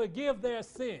 I'll forgive their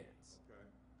sins. Okay.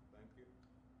 Thank you.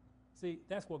 See,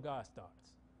 that's where God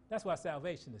starts. That's why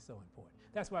salvation is so important.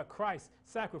 That's why Christ's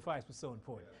sacrifice was so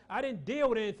important. Yeah. I didn't deal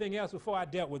with anything else before I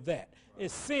dealt with that. Right.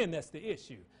 It's sin that's the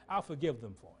issue. I'll forgive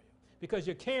them for you. Because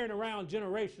you're carrying around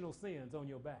generational sins on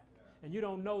your back. Yeah. And you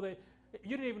don't know that,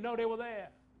 you didn't even know they were there.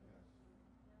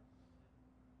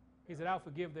 He said, I'll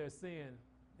forgive their sin,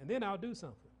 and then I'll do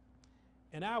something.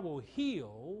 And I will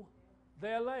heal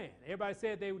their land. Everybody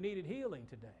said they needed healing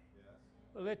today. Yes.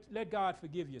 Well, let God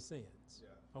forgive your sins.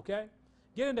 Yeah. Okay?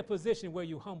 Get in a position where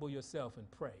you humble yourself and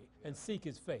pray and seek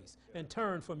his face and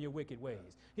turn from your wicked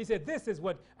ways. He said, this is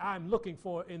what I'm looking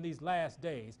for in these last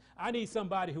days. I need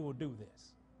somebody who will do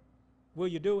this. Will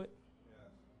you do it?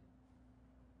 Yes.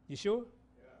 You sure?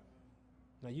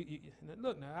 Now,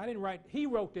 look, I didn't write, he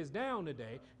wrote this down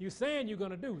today. You saying you're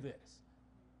going to do this.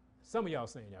 Some of y'all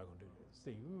saying y'all going to do this.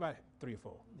 See, about 3 or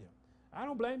 4. Yeah. I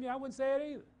don't blame you. I wouldn't say it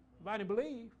either if I didn't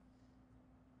believe.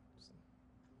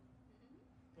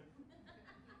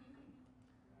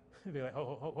 Be like,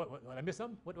 what, I missed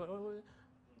something? What?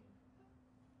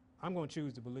 I'm going to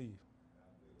choose to believe.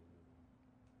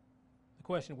 The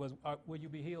question was, will you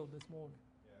be healed this morning?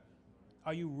 Yeah.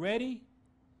 Are you ready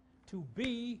to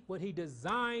be what he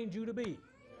designed you to be? Yeah.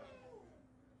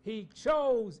 He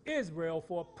chose Israel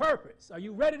for a purpose. Are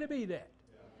you ready to be that?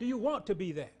 Yeah. Do you want to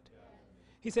be that? Yeah.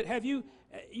 He said, you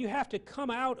have to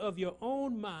come out of your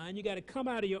own mind. You got to come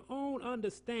out of your own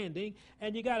understanding,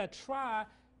 and you got to try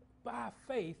by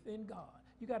faith in God.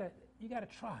 You got to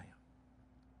try him.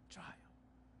 Try him.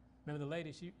 Remember the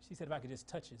lady, she said, if I could just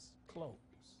touch his clothes,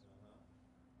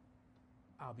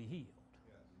 I'll be healed.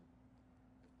 Yes.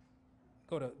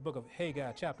 Go to the book of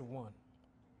Haggai, chapter 1.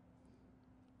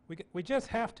 We just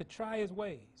have to try his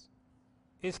ways.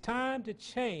 It's time to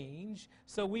change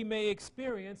so we may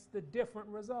experience the different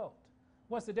result.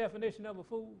 What's the definition of a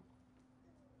fool?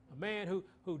 A man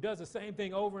who does the same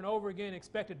thing over and over again and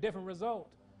expect a different result.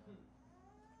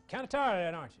 Kind of tired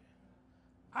of that, aren't you?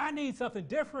 I need something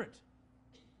different.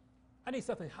 I need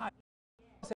something high.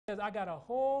 Says, I got a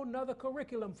whole nother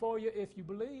curriculum for you if you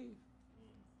believe.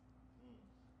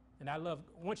 And I love,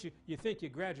 once you think you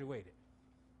graduated,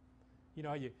 you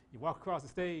know, you walk across the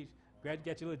stage,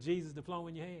 get your little Jesus diploma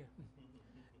in your hand,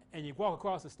 and you walk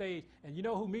across the stage, and you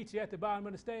know who meets you at the bottom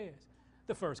of the stairs?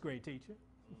 The first grade teacher.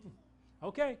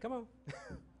 Okay, come on.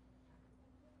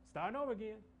 Starting over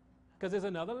again, because there's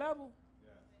another level.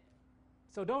 Yeah.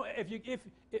 So don't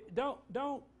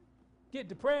get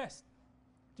depressed.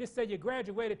 Just say you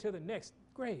graduated to the next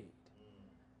grade,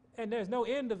 and there's no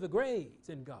end of the grades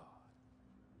in God.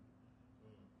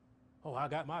 Oh, I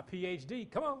got my PhD.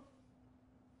 Come on,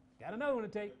 got another one to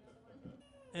take,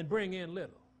 and bring in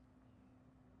little.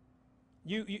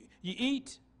 You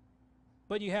eat,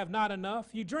 but you have not enough.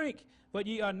 You drink, but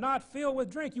ye are not filled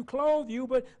with drink. You clothe you,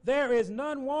 but there is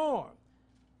none warm.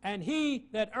 And he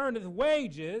that earneth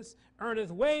wages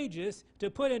to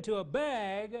put into a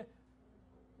bag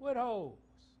with holes.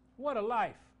 What a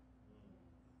life.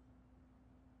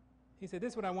 He said,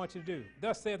 this is what I want you to do.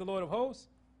 Thus saith the Lord of hosts,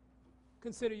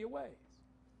 consider your ways.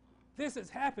 This is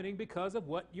happening because of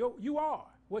what you are,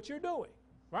 what you're doing,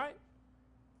 right?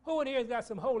 Who in here has got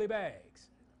some holy bags?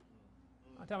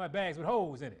 I'm talking about bags with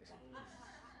holes in it.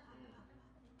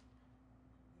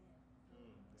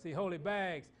 See, holy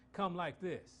bags come like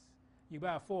this. You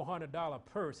buy a $400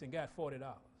 purse and got $40.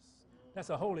 That's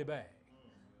a holy bag.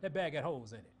 That bag got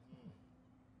holes in it.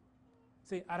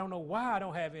 See, I don't know why I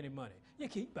don't have any money. You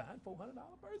keep buying $400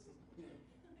 purses.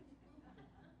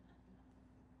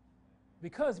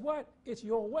 Because what? It's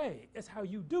your way. It's how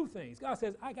you do things. God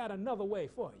says, I got another way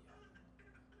for you.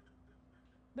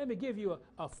 Let me give you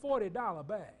a $40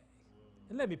 bag,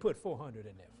 and let me put $400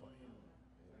 in there for you.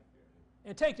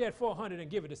 And take that $400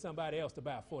 and give it to somebody else to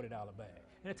buy a $40 bag.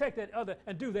 And take that other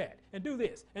and do that, and do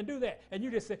this, and do that. And you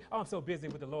just say, oh, I'm so busy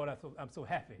with the Lord, I'm so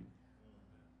happy.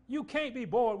 You can't be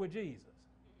bored with Jesus.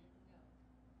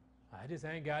 I just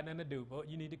ain't got nothing to do, but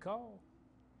you need to call.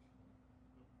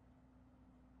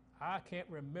 I can't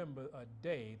remember a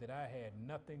day that I had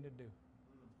nothing to do.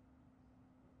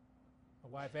 My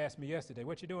wife asked me yesterday,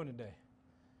 what you doing today?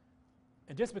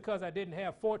 And just because I didn't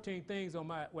have 14 things on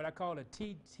my, what I call a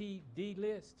TTD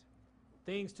list,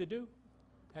 things to do,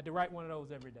 I had to write one of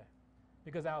those every day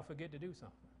because I'll forget to do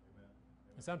something. Amen.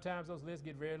 And sometimes those lists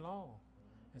get very long.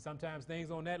 And sometimes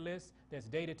things on that list that's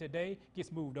dated today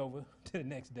gets moved over to the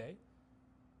next day.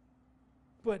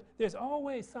 But there's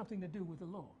always something to do with the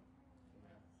Lord.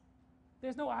 Amen.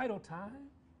 There's no idle time.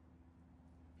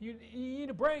 You need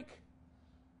a break.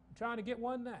 I'm trying to get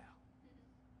one now.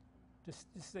 Just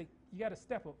say, you got to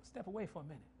step away for a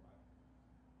minute.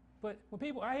 But when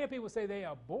I hear people say they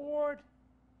are bored,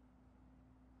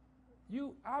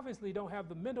 you obviously don't have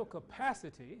the mental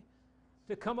capacity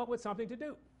to come up with something to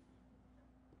do.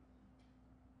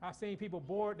 I've seen people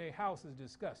bored and their house is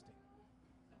disgusting.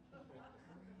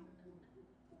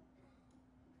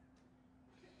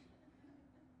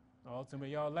 Oh, some of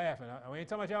y'all laughing. We ain't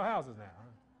talking about y'all houses now.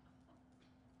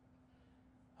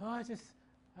 Huh? Oh, I just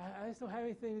don't have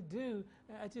anything to do.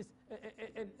 And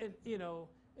you know,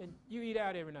 and you eat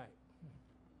out every night.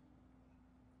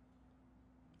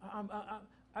 I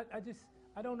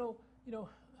don't know, you know,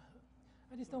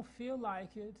 I just don't feel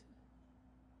like it.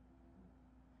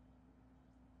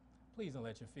 Please don't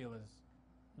let your feelings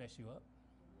mess you up.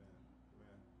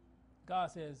 Amen.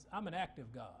 God says, I'm an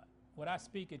active God. What I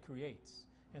speak, it creates.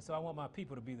 And so I want my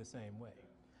people to be the same way.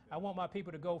 I want my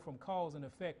people to go from cause and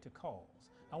effect to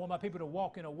cause. I want my people to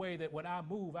walk in a way that when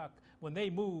when they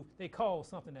move, they cause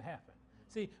something to happen.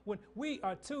 See, when we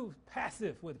are too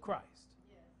passive with Christ,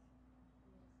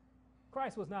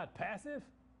 Christ was not passive.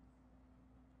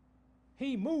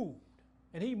 He moved,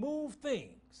 and he moved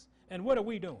things. And what are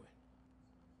we doing?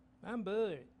 I'm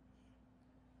bored.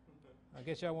 I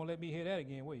guess y'all won't let me hear that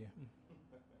again, will you?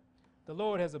 The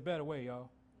Lord has a better way, y'all.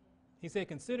 He said,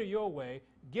 consider your way,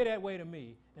 get that way to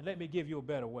me, and let me give you a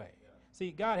better way. Yeah.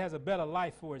 See, God has a better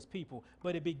life for his people,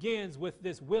 but it begins with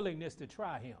this willingness to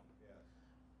try him.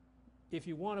 Yeah. If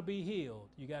you want to be healed,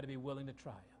 you got to be willing to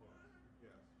try him. Yeah.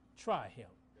 Yeah. Try him.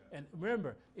 Yeah. And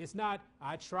remember, it's not,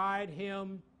 I tried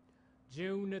him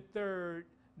June the 3rd,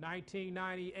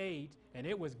 1998, and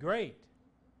it was great.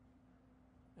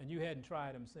 And you hadn't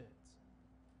tried him since.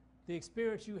 The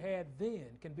experience you had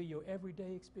then can be your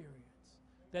everyday experience.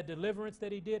 that deliverance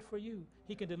that he did for you,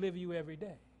 he can deliver you every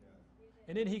day.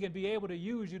 And then he can be able to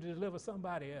use you to deliver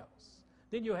somebody else.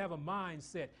 Then you'll have a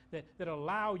mindset that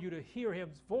allow you to hear his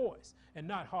voice and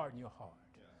not harden your heart.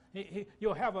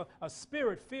 You'll have a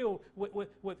spirit filled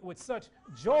with such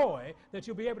joy that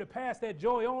you'll be able to pass that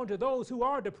joy on to those who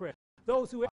are depressed,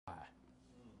 those who are.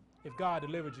 If God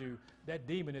delivered you, that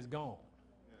demon is gone.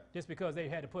 Just because they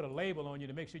had to put a label on you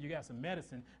to make sure you got some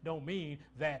medicine don't mean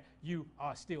that you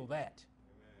are still that.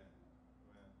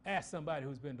 Amen. Ask somebody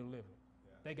who's been delivered.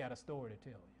 Yeah. They got a story to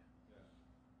tell you.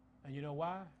 Yeah. And you know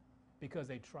why? Because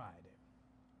they tried it.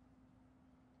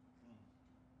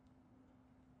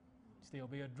 You'd still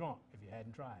be a drunk if you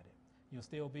hadn't tried it. You'll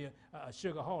still be a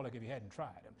sugarholic if you hadn't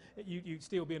tried them. You'd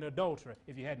still be an adulterer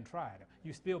if you hadn't tried them.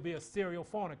 You'd still be a serial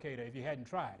fornicator if you hadn't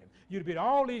tried him. You'd be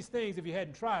all these things if you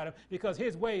hadn't tried him, because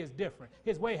his way is different.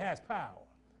 His way has power.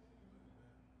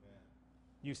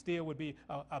 You still would be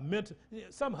a mental.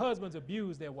 Some husbands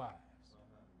abuse their wives.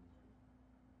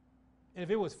 And if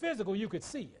it was physical, you could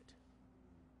see it.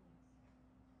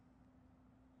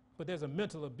 But there's a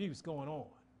mental abuse going on.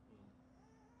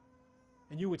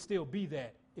 And you would still be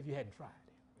that if you hadn't tried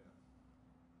it.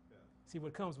 Yeah. See,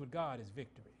 what comes with God is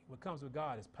victory. What comes with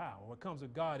God is power. What comes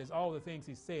with God is all the things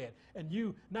he said. And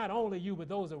you, not only you, but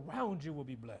those around you will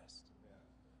be blessed. Yeah.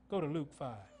 Go to Luke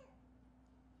 5.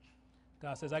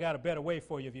 God says, I got a better way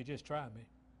for you if you just try me.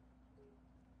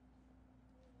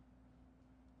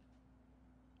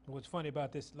 What's funny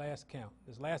about this last account,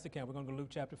 we're going to go to Luke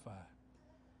chapter 5.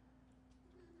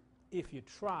 If you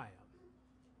try him,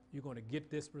 you're going to get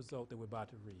this result that we're about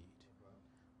to read.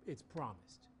 It's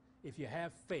promised. If you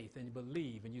have faith and you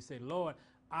believe and you say, Lord,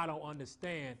 I don't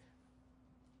understand,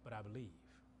 but I believe.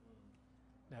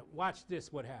 Now watch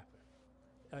this, what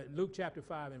happened. Luke chapter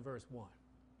 5 and verse 1.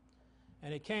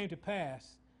 And it came to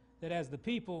pass that as the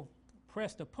people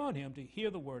pressed upon him to hear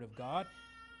the word of God,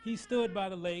 he stood by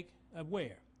the lake of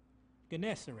where?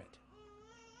 Gennesaret.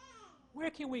 Where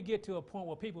can we get to a point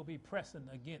where people be pressing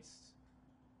against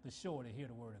the shore to hear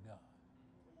the word of God?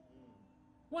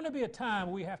 Wouldn't there be a time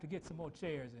where we have to get some more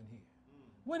chairs in here?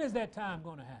 When is that time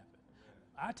going to happen?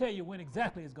 I tell you when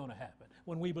exactly it's going to happen.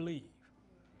 When we believe.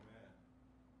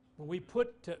 When we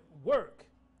put to work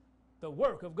the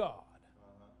work of God.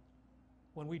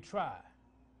 When we try,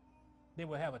 then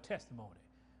we'll have a testimony.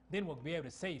 Then we'll be able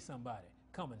to say to somebody,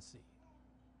 come and see.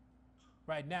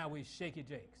 Right now we shaky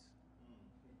jakes.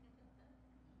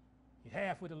 You're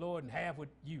half with the Lord and half with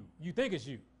you. You think it's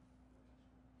you.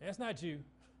 That's not you.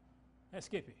 That's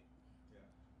Skippy.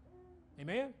 Yeah.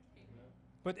 Amen? Amen?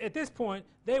 But at this point,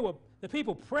 the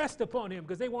people pressed upon him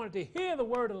because they wanted to hear the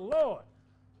word of the Lord.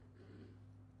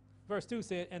 Verse 2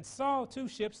 said, and saw two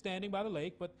ships standing by the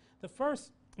lake, but the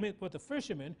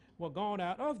fishermen were gone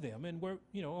out of them and were,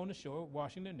 on the shore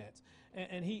washing their nets.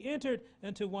 And he entered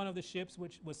into one of the ships,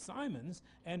 which was Simon's,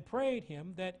 and prayed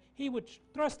him that he would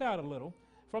thrust out a little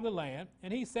from the land,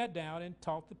 and he sat down and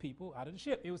taught the people out of the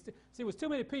ship. It was too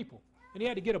many people, and he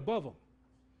had to get above them.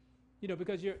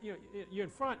 Because you're in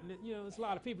front, and there's a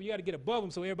lot of people. You got to get above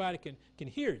them so everybody can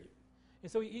hear you.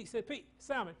 And so he said,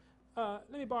 Simon,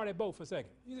 let me borrow that boat for a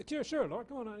second. He said, sure, Lord,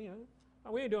 come on,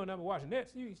 we ain't doing nothing but washing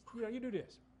nets. You do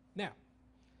this. Now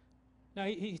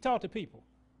he taught the people.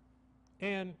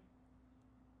 And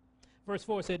verse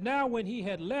 4 said, now when he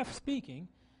had left speaking,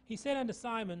 he said unto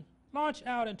Simon, launch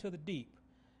out into the deep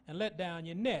and let down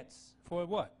your nets for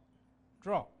what?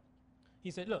 Draw.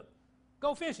 He said, look,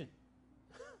 go fishing.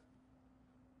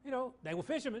 They were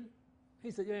fishermen. He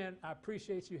said, yeah, I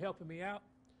appreciate you helping me out.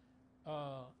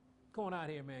 Come on out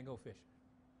here, man, go fishing.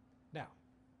 Now,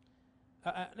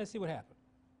 let's see what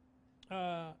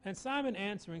happened. And Simon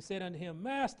answering said unto him,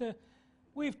 Master,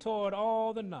 we've toiled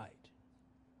all the night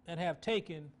and have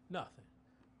taken nothing.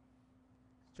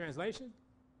 Translation,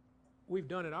 we've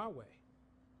done it our way.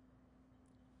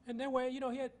 And that way,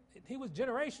 he was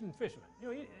generation fisherman.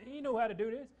 He knew how to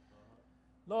do this.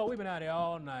 Lord, we've been out here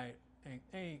all night and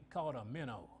ain't caught a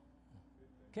minnow.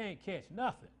 Can't catch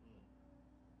nothing.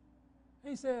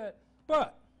 He said,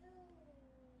 but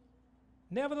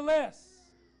nevertheless,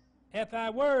 at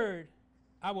thy word,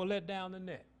 I will let down the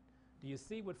net. Do you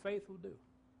see what faith will do?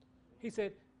 He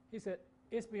said,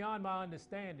 it's beyond my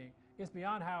understanding. It's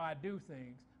beyond how I do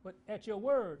things. But at your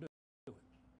word, do it.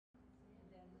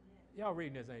 Y'all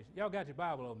reading this, ain't you? Y'all got your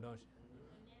Bible open, don't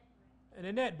you? And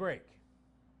the net break.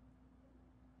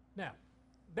 Now,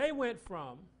 they went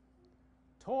from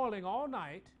toiling all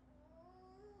night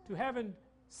to having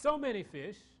so many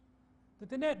fish that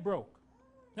the net broke.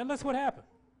 And that's what happened.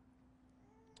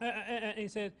 And he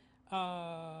said,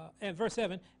 in verse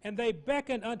 7, and they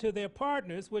beckoned unto their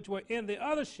partners which were in the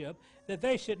other ship that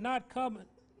they should not come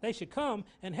they should come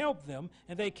and help them.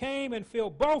 And they came and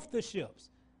filled both the ships,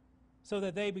 so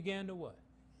that they began to what?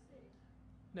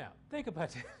 Now, think about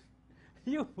that.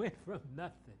 You went from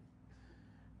nothing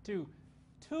to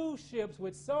 2 ships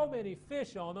with so many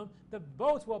fish on them, the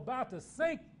boats were about to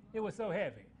sink. It was so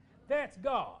heavy. That's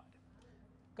God.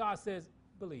 God says,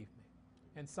 believe me.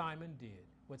 And Simon did.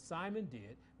 What Simon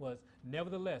did was,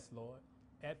 nevertheless, Lord,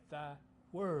 at thy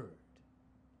word.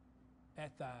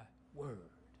 At thy word.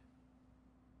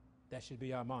 That should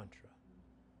be our mantra.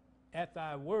 At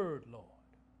thy word, Lord,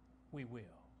 we will.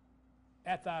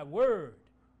 At thy word,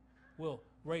 we'll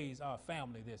raise our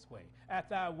family this way. At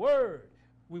thy word,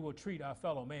 we will treat our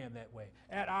fellow man that way.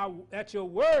 At your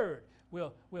word,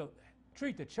 we'll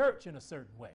treat the church in a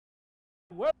certain way.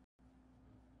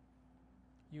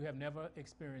 You have never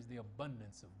experienced the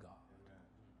abundance of God.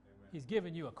 Amen. He's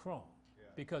given you a crumb,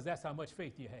 because that's how much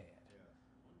faith you had.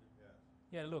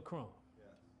 You had a little crumb.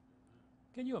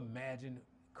 Can you imagine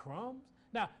crumbs?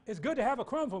 Now, it's good to have a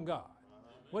crumb from God.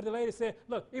 What the lady said,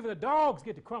 look, even the dogs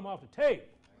get the crumb off the table.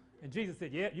 And Jesus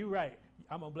said, yeah, you're right.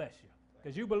 I'm going to bless you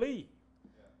because you believe.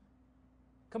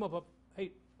 Come up.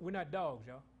 Hey, we're not dogs,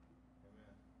 y'all.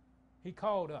 Amen. He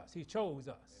called us. He chose us.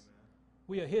 Amen.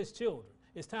 We are his children.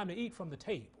 It's time to eat from the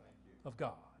table of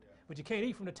God. Yeah. But you can't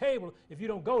eat from the table if you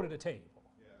don't go to the table.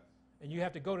 Yes. And you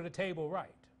have to go to the table right.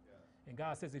 Yes. And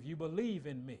God says, if you believe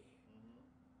in me,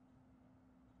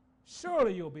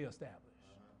 surely you'll be established.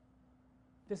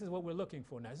 This is what we're looking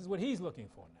for now. This is what he's looking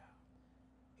for now.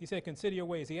 He said, consider your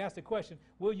ways. He asked the question,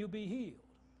 will you be healed?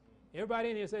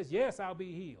 Everybody in here says, yes, I'll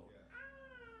be healed.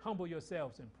 Humble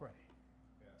yourselves and pray.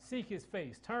 Seek his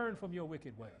face. Turn from your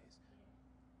wicked ways.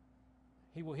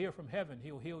 He will hear from heaven.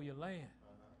 He'll heal your land.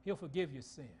 He'll forgive your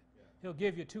sin. He'll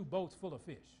give you 2 boats full of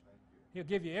fish. He'll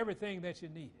give you everything that you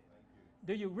needed.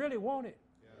 Do you really want it?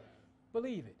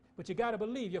 Believe it. But you got to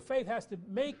believe. Your faith has to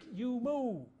make you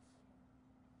move.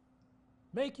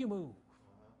 Make you move.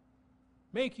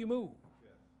 Make you move.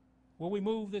 Will we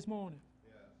move this morning?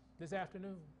 This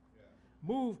afternoon?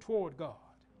 Move toward God.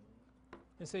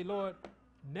 And say, Lord,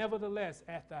 nevertheless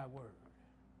at thy word.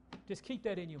 Just keep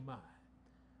that in your mind.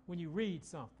 When you read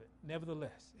something,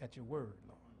 nevertheless at your word,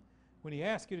 Lord. When he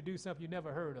asks you to do something you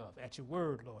never heard of, at your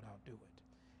word, Lord, I'll do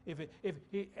it. If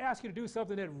he asks you to do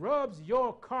something that rubs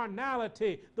your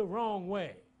carnality the wrong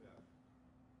way,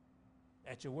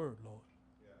 at your word, Lord.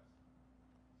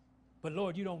 But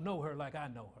Lord, you don't know her like I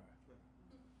know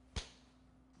her.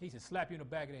 He said, slap you in the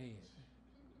back of the head.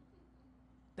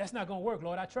 That's not going to work,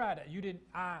 Lord. I tried that. You didn't.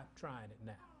 I'm trying it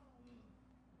now.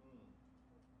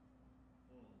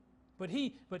 But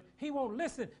he won't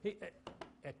listen.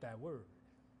 At thy word.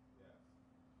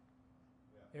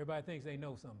 Everybody thinks they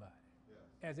know somebody.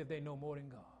 As if they know more than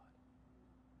God.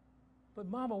 But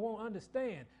mama won't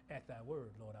understand. At thy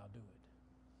word, Lord, I'll do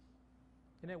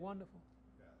it. Isn't that wonderful?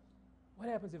 What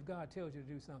happens if God tells you to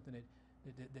do something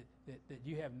that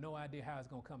you have no idea how it's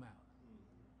going to come out?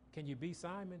 Can you be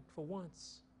Simon for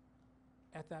once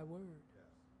at thy word?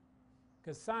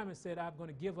 Because Simon said, I'm going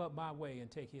to give up my way and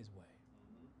take his way.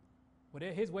 Well,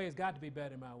 his way has got to be better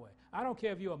than my way. I don't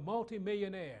care if you're a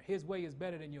multimillionaire. His way is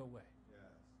better than your way.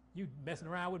 You messing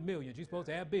around with millions. You're supposed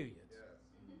to have billions.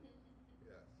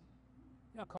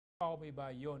 Y'all call me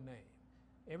by your name.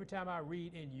 Every time I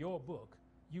read in your book,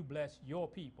 you bless your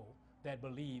people that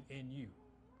believe in you.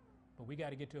 But we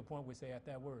got to get to a point where we say, at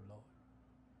that word, Lord.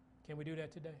 Can we do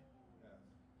that today?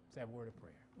 Let's have a word of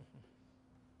prayer.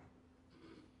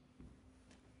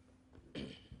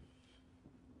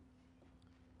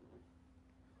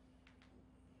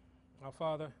 Our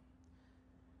Father,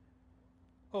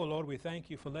 oh Lord, we thank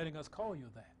you for letting us call you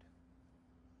that.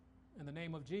 In the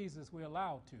name of Jesus, we're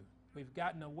allowed to. We've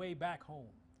gotten a way back home.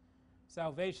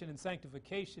 Salvation and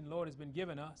sanctification, Lord, has been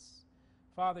given us.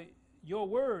 Father, your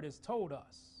word has told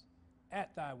us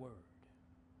at thy word.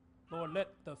 Lord,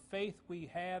 let the faith we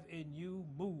have in you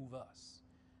move us.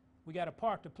 We got a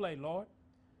part to play, Lord.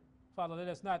 Father, let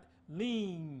us not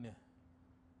lean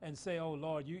and say, oh,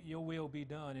 Lord, your will be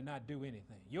done and not do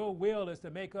anything. Your will is to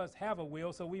make us have a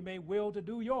will so we may will to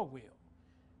do your will.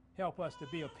 Help us to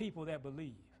be a people that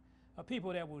believe, a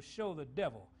people that will show the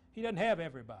devil. He doesn't have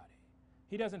everybody.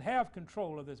 He doesn't have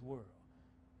control of this world.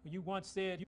 You once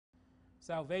said,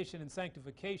 salvation and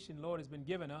sanctification, Lord, has been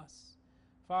given us.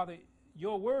 Father,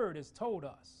 your word has told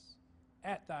us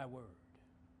at thy word.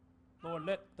 Lord,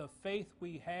 let the faith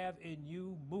we have in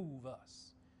you move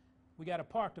us. We got a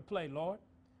part to play, Lord.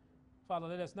 Father,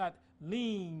 let us not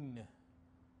lean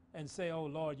and say, oh,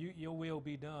 Lord, your will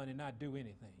be done and not do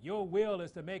anything. Your will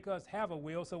is to make us have a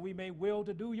will so we may will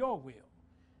to do your will.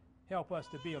 Help us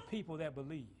to be a people that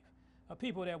believe, a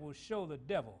people that will show the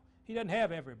devil He doesn't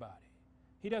have everybody.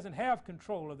 He doesn't have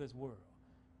control of this world.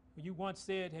 You once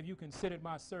said, have you considered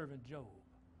my servant Job?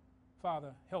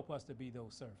 Father, help us to be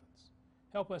those servants.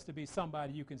 Help us to be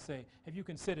somebody you can say, have you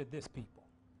considered this people?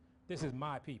 This is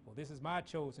my people. This is my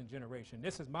chosen generation.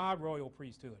 This is my royal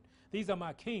priesthood. These are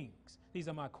my kings. These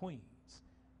are my queens.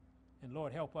 And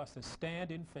Lord, help us to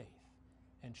stand in faith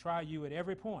and try you at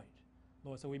every point,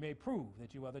 Lord, so we may prove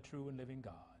that you are the true and living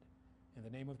God. In the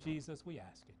name of Jesus, we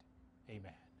ask it.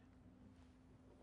 Amen.